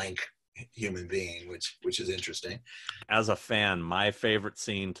the blank human being, which is interesting. As a fan, my favorite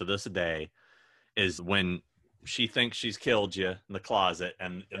scene to this day is when she thinks she's killed you in the closet,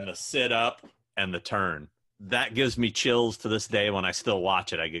 and the sit up and the turn. That gives me chills to this day. When I still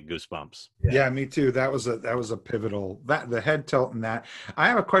watch it, I get goosebumps. Yeah, me too. That was a pivotal, the head tilt and that. I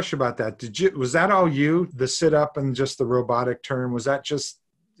have a question about that. Was that all you, the sit up and just the robotic turn? Was that just,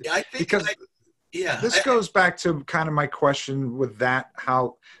 I think because this goes back to kind of my question with that,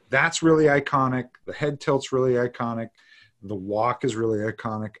 how that's really iconic. The head tilt's really iconic. The walk is really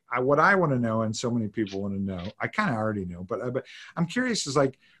iconic. What I want to know, and so many people want to know, I kind of already know, but I'm curious, is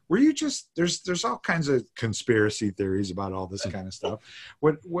like, were you just, there's all kinds of conspiracy theories about all this kind of stuff.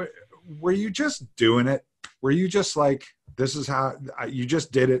 Were you just doing it? Were you just like, this is how you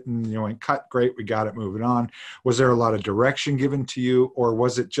just did it, and went, cut, great, we got it, moving on? Was there a lot of direction given to you, or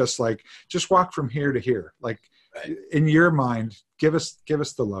was it just like, just walk from here to here? Like, in your mind, give us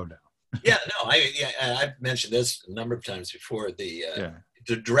the lowdown. I've mentioned this a number of times before. The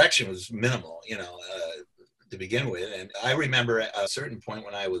direction was minimal, to begin with. And I remember at a certain point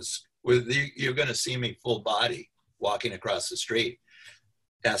when I was you're going to see me full body walking across the street,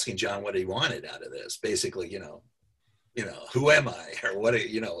 asking John what he wanted out of this. Basically, who am I, or what?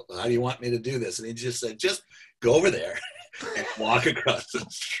 How do you want me to do this? And he just said, just go over there and walk across the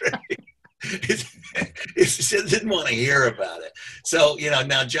street. He didn't want to hear about it. So,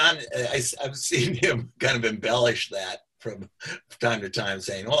 now John, I've seen him kind of embellish that from time to time,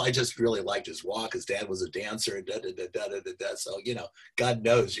 saying, "Oh, I just really liked his walk. His dad was a dancer." So, God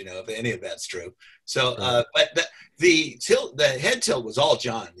knows, if any of that's true. So, but the head tilt was all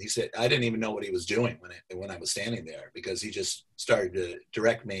John. He said, I didn't even know what he was doing when I was standing there, because he just started to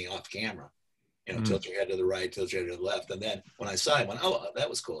direct me off camera. Tilt your head to the right, tilt your head to the left, and then when I saw him, I went, "Oh, that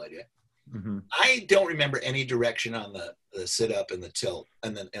was a cool idea." Mm-hmm. I don't remember any direction on the sit up and the tilt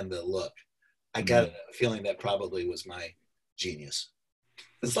and the look. I got a feeling that probably was my genius.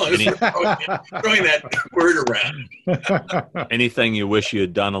 As long as we're throwing that word around. Anything you wish you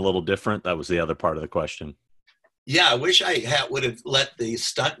had done a little different? That was the other part of the question. Yeah, I wish I would have let the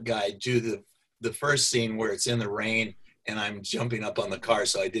stunt guy do the first scene where it's in the rain and I'm jumping up on the car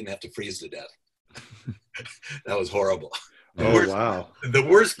so I didn't have to freeze to death. That was horrible. Wow. The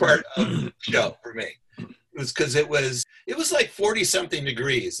worst part of the show for me was because it was like 40 something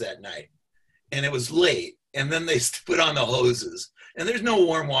degrees that night, and it was late, and then they put on the hoses, and there's no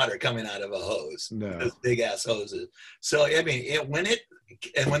warm water coming out of a hose. No. Those big ass hoses. So I mean,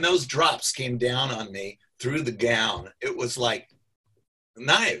 when those drops came down on me through the gown, it was like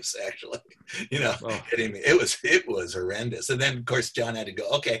knives, actually, hitting me. It was horrendous. And then of course John had to go,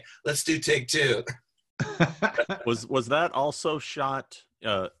 "Okay, let's do take two." Was that also shot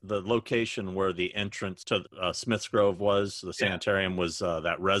the location where the entrance to Smith's Grove was, the sanitarium was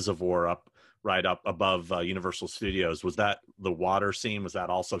that reservoir right up above Universal Studios? Was that the water scene? Was that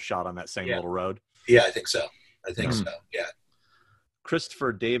also shot on that same little road? Yeah, I think so. Yeah.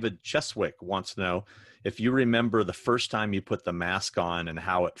 Christopher David Cheswick wants to know if you remember the first time you put the mask on and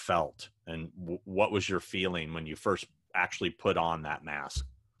how it felt, and what was your feeling when you first actually put on that mask?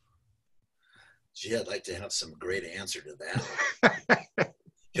 Gee, I'd like to have some great answer to that.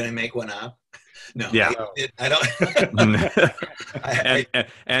 Can I make one up? No. Yeah. I don't.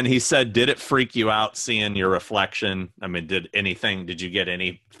 And he said, did it freak you out seeing your reflection? I mean, did you get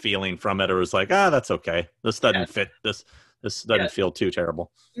any feeling from it, or was like, that's okay. This doesn't fit. This This doesn't feel too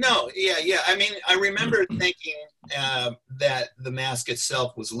terrible. No, yeah. I mean, I remember thinking that the mask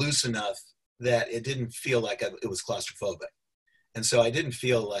itself was loose enough that it didn't feel like it was claustrophobic. And so I didn't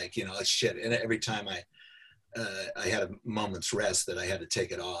feel like, it's shit. And every time I had a moment's rest that I had to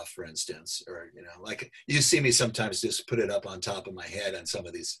take it off, for instance, or, like you see me sometimes just put it up on top of my head on some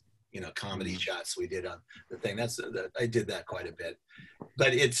of these, comedy shots we did on the thing. I did that quite a bit,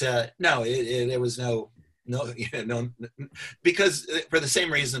 but it's, there was no, because for the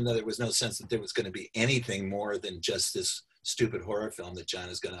same reason that there was no sense that there was going to be anything more than just this stupid horror film that John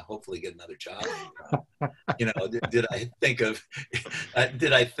is going to hopefully get another job. Did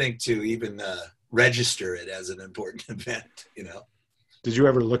I think to even register it as an important event? Did you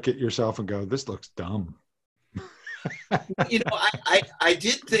ever look at yourself and go, "This looks dumb"? I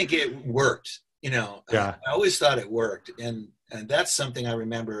did think it worked. Yeah. I always thought it worked, and that's something I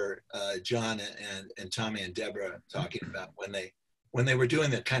remember John and Tommy and Deborah talking about when they were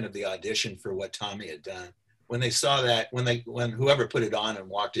doing the audition for what Tommy had done. When they saw that, when whoever put it on and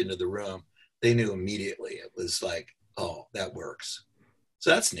walked into the room, they knew immediately. It was like, oh, that works.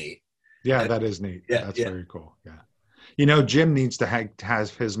 So that's neat. Yeah, that is neat. Yeah, that's very cool. Yeah. Jim needs to have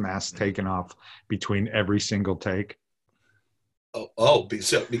his mask taken off between every single take.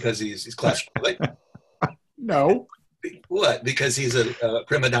 Because he's claustrophobic? No. What? Because he's a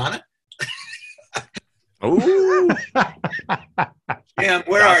prima donna? Ooh. Damn,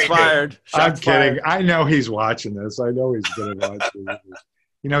 where are you? Fired. I'm kidding. I know he's watching this. I know he's going to watch this.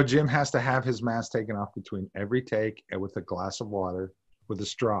 Jim has to have his mask taken off between every take and with a glass of water, with a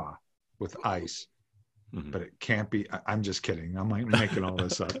straw, with ice. Mm-hmm. But it can't be. I'm just kidding. I'm making all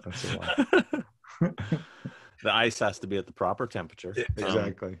this up. That's a lot. The ice has to be at the proper temperature.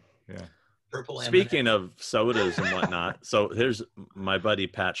 Exactly. Yeah. Purple. Speaking of sodas and whatnot, so here's my buddy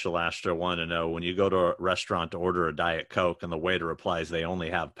Pat Shalastra wanted to know, when you go to a restaurant to order a Diet Coke and the waiter replies they only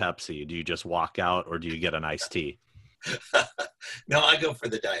have Pepsi, do you just walk out or do you get an iced tea? No, I go for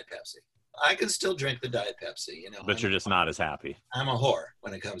the Diet Pepsi. I can still drink the Diet Pepsi, But you're just not as happy. I'm a whore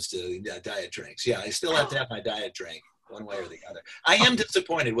when it comes to diet drinks. Yeah, I still have to have my diet drink one way or the other. I am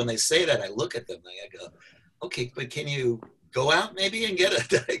disappointed when they say that. I look at them and I go, okay, but can you go out maybe and get a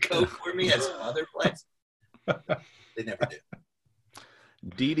Diet Coke for me at some other place? They never do.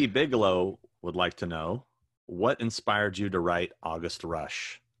 Dee Dee Bigelow would like to know, what inspired you to write August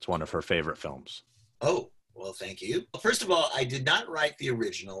Rush? It's one of her favorite films. Oh, well, thank you. First of all, I did not write the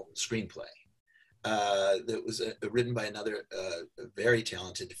original screenplay. That was written by another very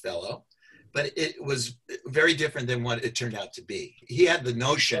talented fellow, but it was very different than what it turned out to be. He had the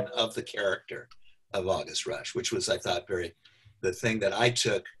notion of the character of August Rush, which was, I thought, the thing that I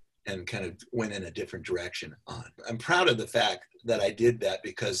took and kind of went in a different direction on. I'm proud of the fact that I did that,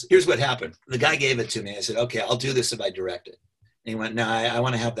 because here's what happened. The guy gave it to me. I said, okay, I'll do this if I direct it. And he went, no, I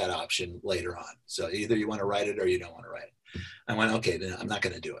want to have that option later on. So either you want to write it or you don't want to write it. I went, okay, then I'm not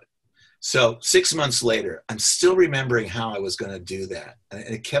going to do it. So 6 months later, I'm still remembering how I was going to do that. And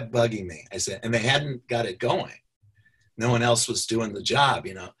it kept bugging me. I said, and they hadn't got it going. No one else was doing the job,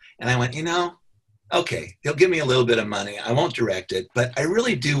 And I went, okay, he'll give me a little bit of money. I won't direct it, but I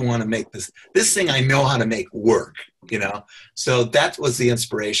really do want to make this thing I know how to make work, So that was the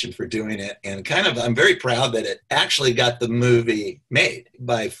inspiration for doing it. And I'm very proud that it actually got the movie made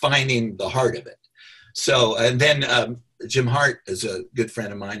by finding the heart of it. So, and then Jim Hart is a good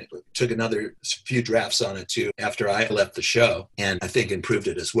friend of mine, took another few drafts on it too after I left the show, and I think improved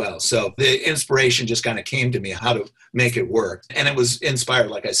it as well. So the inspiration just kind of came to me how to make it work. And it was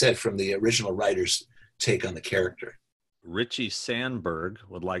inspired, like I said, from the original writer's take on the character. Richie Sandberg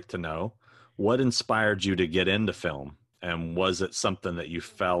would like to know, what inspired you to get into film? And was it something that you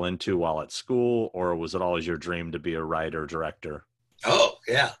fell into while at school, or was it always your dream to be a writer, director? Oh,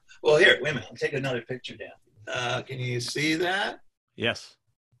 yeah. Well, here, wait a minute. I'll take another picture down. Can you see that? Yes.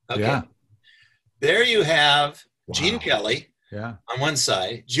 Okay. Yeah. There you have Wow. Gene Kelly Yeah. on one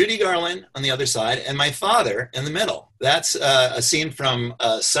side, Judy Garland on the other side, and my father in the middle. That's a scene from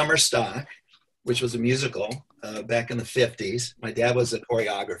Summer Stock, which was a musical back in the 50s. My dad was a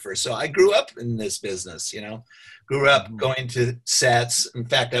choreographer. So I grew up in this business, grew up going to sets. In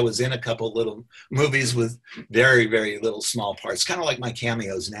fact, I was in a couple little movies with very, very little small parts, kind of like my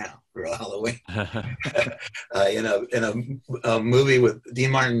cameos now for Halloween. In a movie with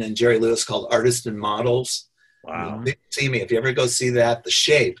Dean Martin and Jerry Lewis called Artists and Models. Wow. You see me. If you ever go see that, the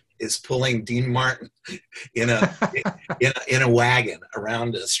Shape is pulling Dean Martin in a wagon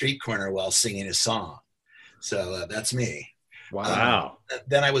around a street corner while singing a song. So that's me. Wow.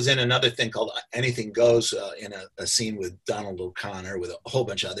 then I was in another thing called Anything Goes, in a scene with Donald O'Connor with a whole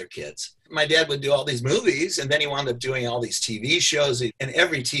bunch of other kids. My dad would do all these movies, and then he wound up doing all these TV shows. And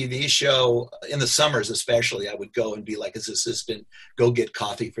every TV show, in the summers especially, I would go and be like his assistant, go get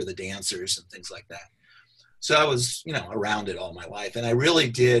coffee for the dancers and things like that. So I was, around it all my life. And I really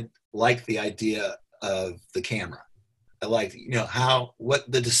did like the idea of the camera. I liked,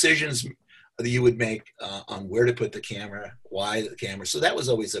 what the decisions that you would make on where to put the camera, why the camera. So that was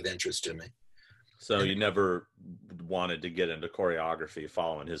always of interest to me. So you never wanted to get into choreography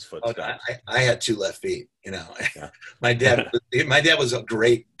following his footsteps? I had 2 left feet, Yeah. my dad was a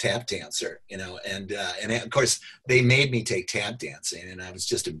great tap dancer, and of course they made me take tap dancing, and I was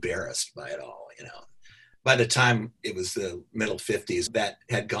just embarrassed by it all, By the time it was the middle 50s, that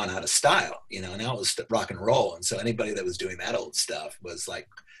had gone out of style, now it was rock and roll. And so anybody that was doing that old stuff was like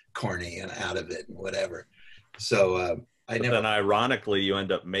corny and out of it and whatever. So then ironically, you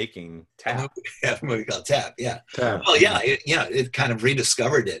end up making Tap. A movie called Tap, yeah. Tap. Well, yeah, it kind of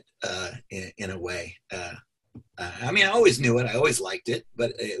rediscovered it in a way. I always knew it. I always liked it,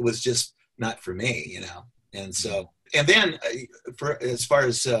 but it was just not for me, And so, and then as far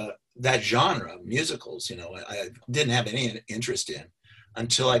as that genre, musicals, I didn't have any interest in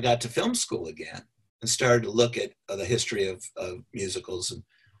until I got to film school again and started to look at the history of musicals and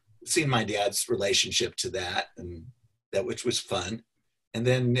seen my dad's relationship to that, and that, which was fun. And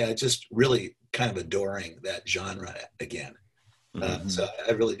then just really kind of adoring that genre again. So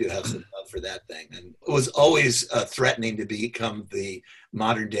I really do have some love for that thing. And it was always threatening to become the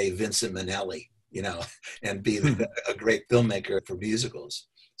modern day Vincent Minnelli, and be a great filmmaker for musicals.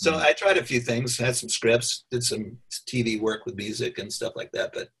 So I tried a few things, had some scripts, did some TV work with music and stuff like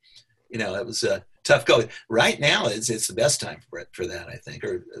that. But, it was a tough go. Right now, it's the best time for that, I think,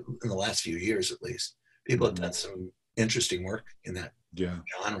 or in the last few years at least. People have done some interesting work in that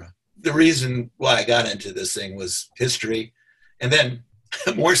genre. The reason why I got into this thing was history. And then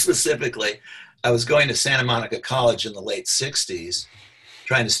more specifically, I was going to Santa Monica College in the late 60s,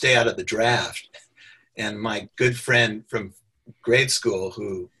 trying to stay out of the draft. And my good friend from grade school,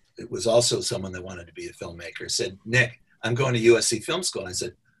 who was also someone that wanted to be a filmmaker, said, "Nick, I'm going to USC Film School." And I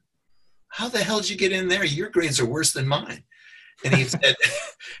said, "How the hell did you get in there? Your grades are worse than mine." And he said,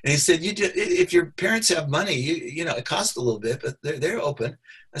 "If your parents have money, it costs a little bit, but they're open."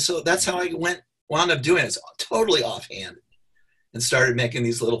 And so that's how I wound up doing it. It's totally offhand, and started making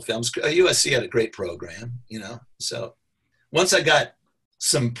these little films. USC had a great program, So once I got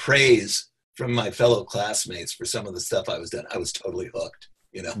some praise from my fellow classmates for some of the stuff I was doing, I was totally hooked,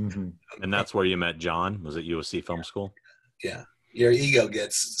 And that's where you met John? Was at USC Film School? Yeah. Your ego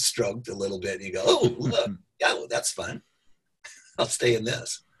gets stroked a little bit and you go, "Oh, look, yeah, well, that's fun. I'll stay in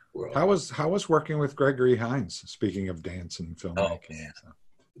this world." How was working with Gregory Hines, speaking of dance and filmmaking?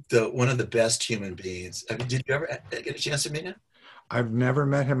 Oh, man. One of the best human beings. Did you ever get a chance to meet him? I've never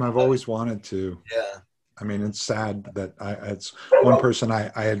met him. I've always wanted to. Yeah. It's sad that it's one person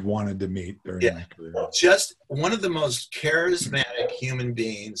I had wanted to meet during my career. Just one of the most charismatic human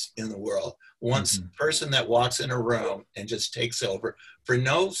beings in the world. Person that walks in a room and just takes over for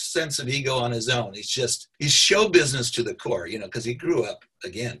no sense of ego on his own. He's show business to the core, because he grew up,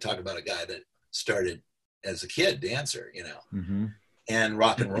 again, talk about a guy that started as a kid dancer, and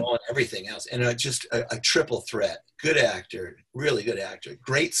rock and roll and everything else. And just a triple threat, good actor, really good actor,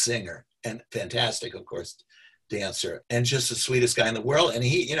 great singer, and fantastic, of course, dancer, and just the sweetest guy in the world. And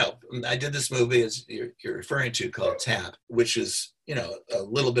he, I did this movie, as you're referring to, called Tap, which is, a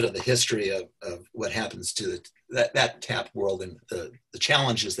little bit of the history of what happens to that tap world and the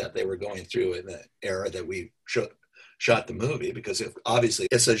challenges that they were going through in the era that we shot the movie, because obviously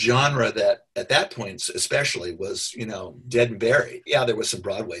it's a genre that at that point especially was, dead and buried. Yeah, there was some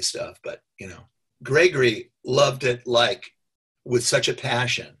Broadway stuff, but, Gregory loved it with such a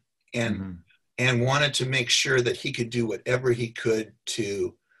passion, and wanted to make sure that he could do whatever he could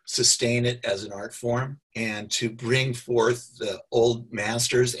to sustain it as an art form and to bring forth the old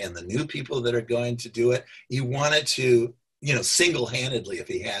masters and the new people that are going to do it. He wanted to, single-handedly, if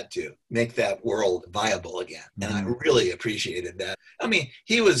he had to, make that world viable again. And I really appreciated that.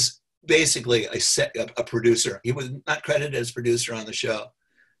 He was basically a producer. He was not credited as producer on the show,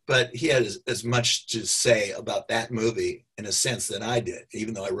 but he had as much to say about that movie in a sense than I did,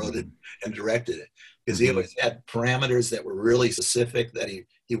 even though I wrote it and directed it, because he always had parameters that were really specific that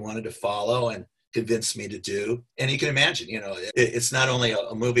he wanted to follow and convinced me to do. And you can imagine, it's not only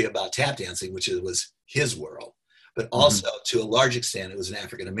a movie about tap dancing, which was his world, but also to a large extent, it was an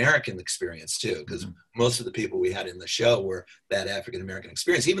African-American experience too, because most of the people we had in the show were that African-American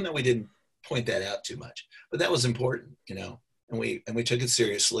experience, even though we didn't point that out too much, but that was important, and we took it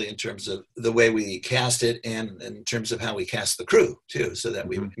seriously in terms of the way we cast it and in terms of how we cast the crew too, so that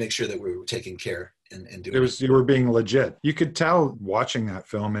we would make sure that we were taking care and doing it. You were being legit. You could tell watching that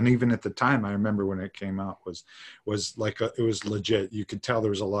film, and even at the time, I remember when it came out, was like it was legit. You could tell there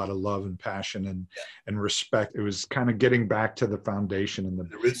was a lot of love and passion and respect. It was kind of getting back to the foundation and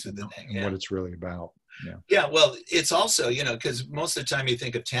the roots of the thing, and what it's really about. Yeah, well, it's also, you know, because most of the time you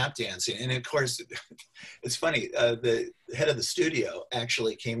think of tap dancing, and of course, it's funny, the head of the studio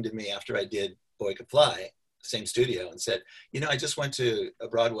actually came to me after I did Boy Could Fly, same studio, and said, you know, I just went to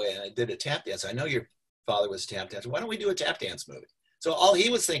Broadway and I did a tap dance. I know your father was a tap dancer. Why don't we do a tap dance movie? So all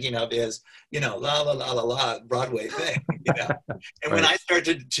he was thinking of is, you know, la, la, la, la, la, Broadway thing, you know. And when I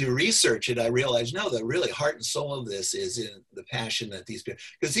started to research it, I realized, no, the really heart and soul of this is in the passion that these people,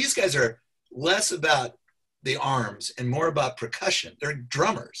 because these guys are less about the arms and more about percussion. They're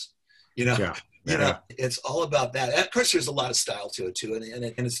drummers, you know. You know, it's all about that. And of course, there's a lot of style to it too, and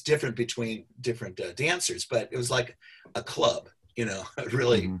it's different between different dancers. But it was like a club, you know, a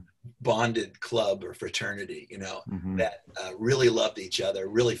really bonded club or fraternity, you know, that really loved each other,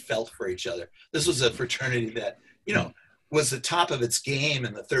 really felt for each other. This was a fraternity that, you know, was the top of its game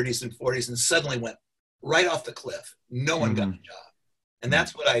in the 30s and 40s, and suddenly went right off the cliff. No one got a job. And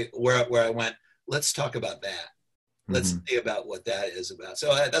that's what where I went, let's talk about that. Let's see about what that is about.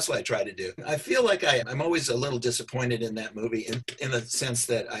 So that's what I try to do. I feel like I'm always a little disappointed in that movie in the sense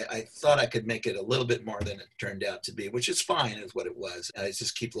that I thought I could make it a little bit more than it turned out to be, which is fine, is what it was. I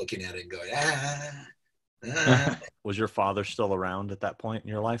just keep looking at it and going, Was your father still around at that point in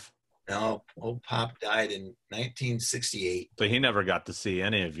your life? No, old Pop died in 1968. So he never got to see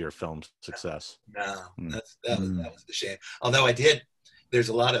any of your film's success. No, that was the shame. Although there's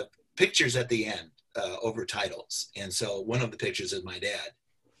a lot of pictures at the end over titles, and so one of the pictures is my dad.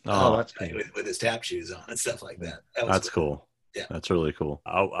 Oh, that's cool. With his tap shoes on and stuff like that. That's cool. Yeah, that's really cool.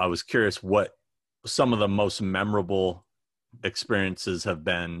 I was curious what some of the most memorable experiences have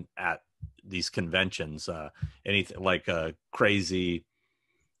been at these conventions. Anything like a crazy,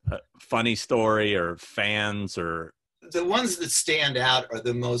 funny story or fans or the ones that stand out are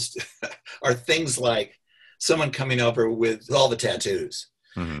the most are things like someone coming over with all the tattoos.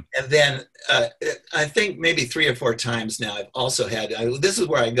 And then I think maybe 3 or 4 times now I've also had, this is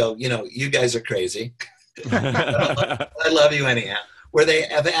where I go, you know, you guys are crazy. I love you anyhow. Where they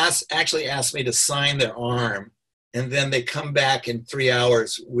have actually asked me to sign their arm, and then they come back in 3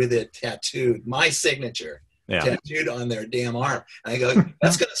 hours with it tattooed, my signature, tattooed on their damn arm. And I go,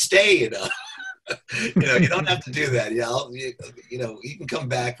 that's going to stay, you know. You know, you don't have to do that. You know, you can come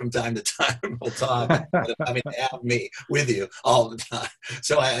back from time to time and we'll talk. I mean, have me with you all the time.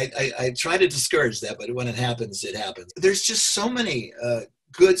 So I try to discourage that, but when it happens, it happens. There's just so many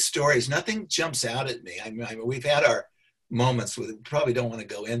good stories. Nothing jumps out at me. I mean, we've had our moments we probably don't want to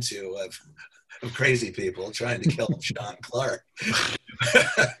go into of crazy people trying to kill Sean Clark.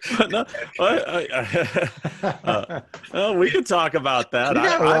 No, we could talk about that.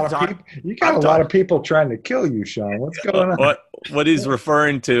 You got a lot of people trying to kill you, Sean. What's going on? What he's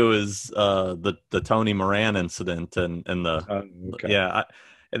referring to is the Tony Moran incident and the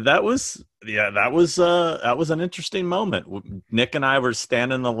that was an interesting moment. Nick and I were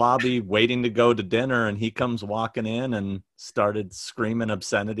standing in the lobby waiting to go to dinner, and he comes walking in and started screaming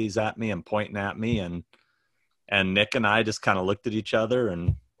obscenities at me and pointing at me, and Nick and I just kind of looked at each other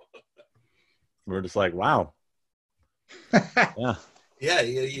and we're just like, wow. Yeah,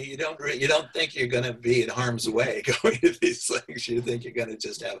 you don't think you're going to be in harm's way going to these things. You think you're going to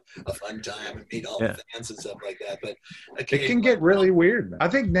just have a fun time and meet all the fans and stuff like that. But it can get really weird. I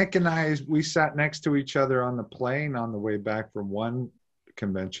think Nick and I, we sat next to each other on the plane on the way back from one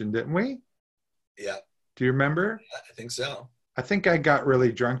convention, didn't we? Yeah. Do you remember? I think so. I think I got really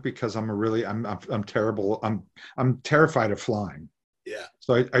drunk because I'm terrible. I'm terrified of flying. Yeah.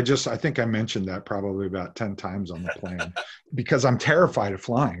 So I think I mentioned that probably about 10 times on the plane because I'm terrified of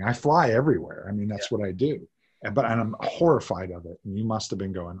flying. I fly everywhere. I mean, that's what I do. But I'm horrified of it. And you must have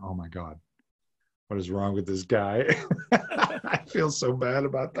been going, oh my God, what is wrong with this guy? I feel so bad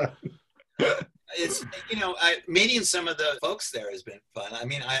about that. It's, you know, meeting some of the folks there has been fun. I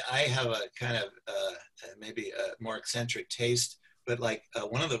mean, I have a kind of maybe a more eccentric taste, but like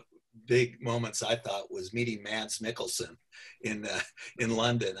one of the big moments I thought was meeting Mads Mikkelsen in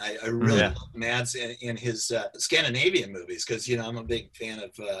London. I really love Mads in his Scandinavian movies because, you know, I'm a big fan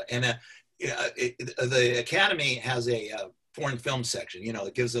of the Academy has a foreign film section, you know,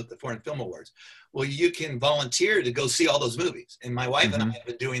 it gives up the foreign film awards. Well, you can volunteer to go see all those movies. And my wife and I have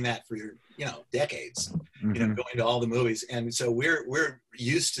been doing that for, you know, decades, you know, going to all the movies. And so we're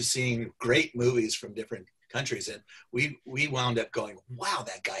used to seeing great movies from different countries. And we wound up going, wow,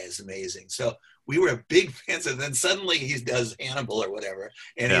 that guy is amazing. So we were big fans of. Then suddenly he does Hannibal or whatever,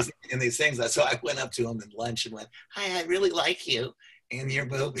 and he's in these things. So I went up to him at lunch and went, "Hi, I really like you and your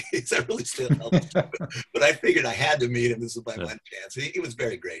movies." I really still felt it. But I figured I had to meet him. This was my one chance. He was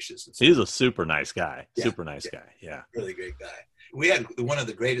very gracious. He's a super nice guy. Super nice guy. Yeah. Really great guy. We had one of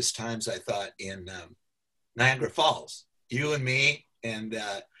the greatest times, I thought, in Niagara Falls. You and me and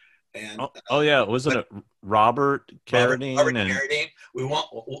wasn't it Robert Carradine? Robert Carradine. We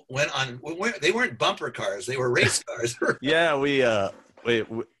went on. They weren't bumper cars; they were race cars. Yeah,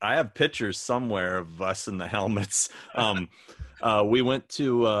 I have pictures somewhere of us in the helmets. We went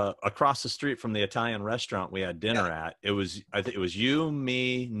to across the street from the Italian restaurant we had dinner at. I think it was you,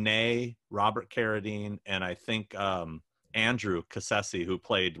 me, Nay, Robert Carradine, and I think Andrew Cassesi, who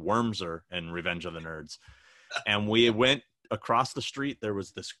played Wormser in Revenge of the Nerds. And we went across the street. There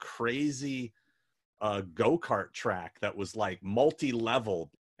was this crazy go-kart track that was like multi-leveled,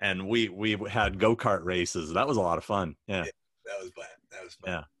 and we had go-kart races. That was a lot of fun. Yeah. That was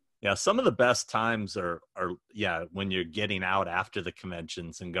fun. Yeah. Some of the best times are when you're getting out after the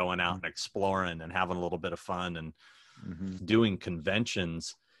conventions and going out and exploring and having a little bit of fun and doing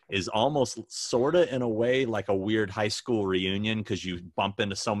conventions is almost sort of in a way like a weird high school reunion, because you bump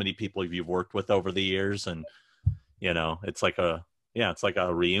into so many people you've worked with over the years, and it's like a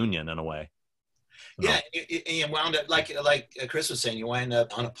reunion in a way. Yeah, and you wound up like Chris was saying, you wind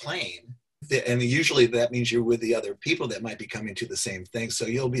up on a plane, and usually that means you're with the other people that might be coming to the same thing. So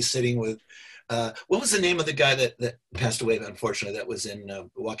you'll be sitting with what was the name of the guy that passed away, unfortunately, that was in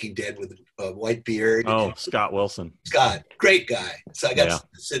Walking Dead with a white beard? Oh, Scott Wilson. Scott, great guy. So I got to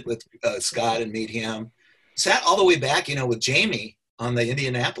sit with Scott and meet him. Sat all the way back, with Jamie on the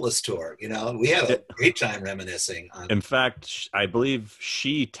Indianapolis tour. We had a great time reminiscing. In fact, I believe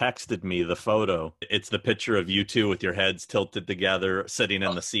she texted me the photo. It's the picture of you two with your heads tilted together, sitting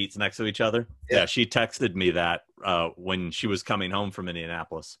in the seats next to each other. Yeah, she texted me that when she was coming home from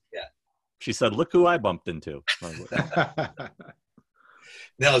Indianapolis. Yeah. She said, "Look who I bumped into."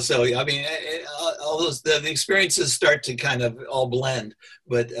 No, so I mean, all those the experiences start to kind of all blend,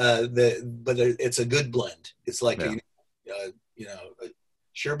 but it's a good blend. It's like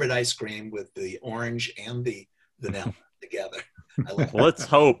sherbet ice cream with the orange and the vanilla together. Let's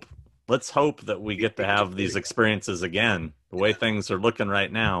hope that we get to have these experiences again. The way things are looking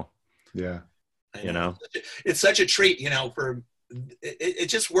right now. Yeah, it's such a treat. It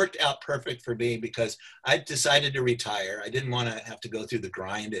just worked out perfect for me because I decided to retire. I didn't want to have to go through the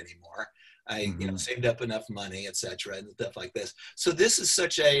grind anymore. I saved up enough money, etc., and stuff like this. So this is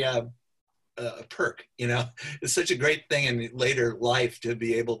such a perk. It's such a great thing in later life to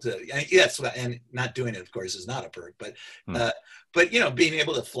be able to. Yes, and not doing it, of course, is not a perk. But being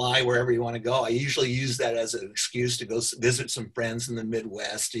able to fly wherever you want to go. I usually use that as an excuse to go visit some friends in the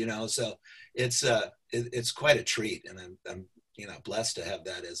Midwest. So it's quite a treat, and I'm blessed to have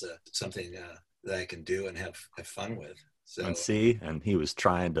that as something that I can do and have fun with. So and he was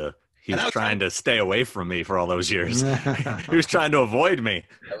trying to stay away from me for all those years. He was trying to avoid me.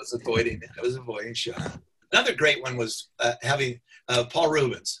 I was avoiding Sean. Another great one was having Paul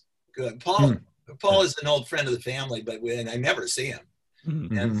Rubens. Good. Paul is an old friend of the family, but I never see him.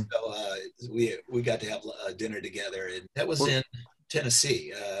 And so we got to have dinner together, and that was in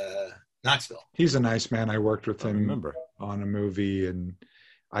Tennessee, Knoxville. He's a nice man. I worked with him on a movie, and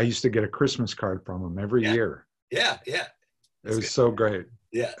I used to get a Christmas card from him every year. Yeah. It was so great.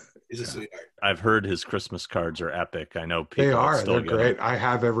 Yeah, he's a sweetheart. I've heard his Christmas cards are epic. I know people they're great. I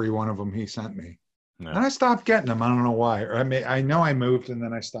have every one of them he sent me. Yeah. And I stopped getting them. I don't know why. Or I know I moved and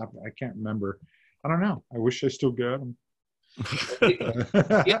then I stopped. I can't remember. I don't know. I wish I still got them.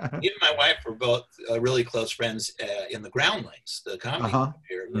 Even my wife were both really close friends in the Groundlings, the comedy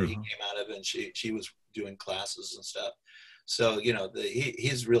here where he came out of, and she was doing classes and stuff. So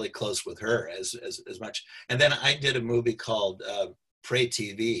he's really close with her as much. And then I did a movie called Prey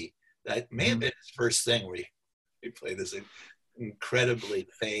TV. That may have been his first thing, where he played this incredibly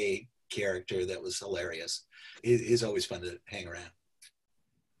fey character that was hilarious. He's always fun to hang around.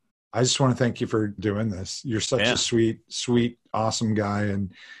 I just want to thank you for doing this. You're such a sweet, awesome guy.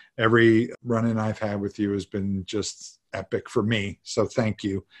 And every run-in I've had with you has been just epic for me. So thank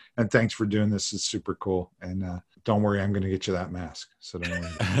you. And thanks for doing this. It's super cool. And don't worry, I'm going to get you that mask. So don't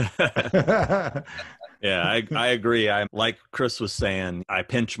worry. Yeah, I agree. I'm like Chris was saying, I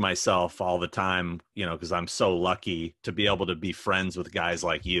pinch myself all the time, because I'm so lucky to be able to be friends with guys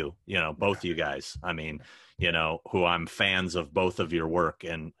like you, both you guys. I mean, who I'm fans of both of your work.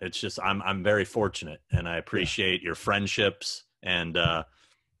 And it's just, I'm very fortunate, and I appreciate your friendships and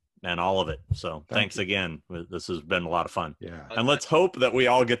and all of it. So thanks again. This has been a lot of fun. Yeah. And let's hope that we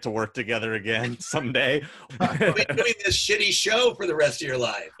all get to work together again someday. You'll be doing this shitty show for the rest of your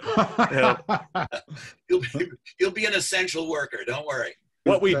life. You'll be an essential worker. Don't worry.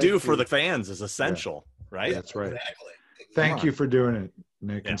 What we do for the fans is essential, right? That's right. Exactly. Thank you for doing it,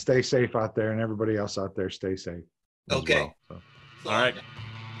 Nick. And stay safe out there, and everybody else out there, stay safe. Okay. Well, so. All right.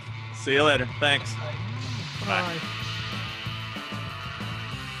 See you later. Thanks. Bye.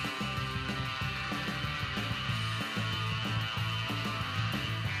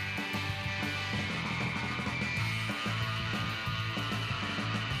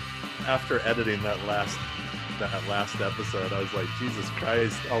 After editing that last episode, I was like, Jesus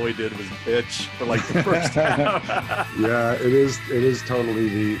Christ, all we did was bitch for like the first half. Yeah, it is totally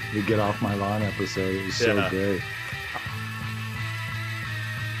the get off my lawn episode. It was so great.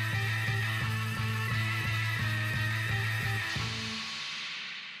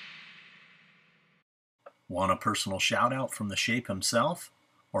 Want a personal shout out from the Shape himself?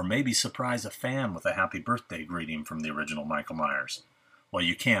 Or maybe surprise a fan with a happy birthday greeting from the original Michael Myers? Well,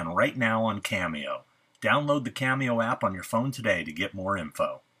 you can right now on Cameo. Download the Cameo app on your phone today to get more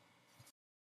info.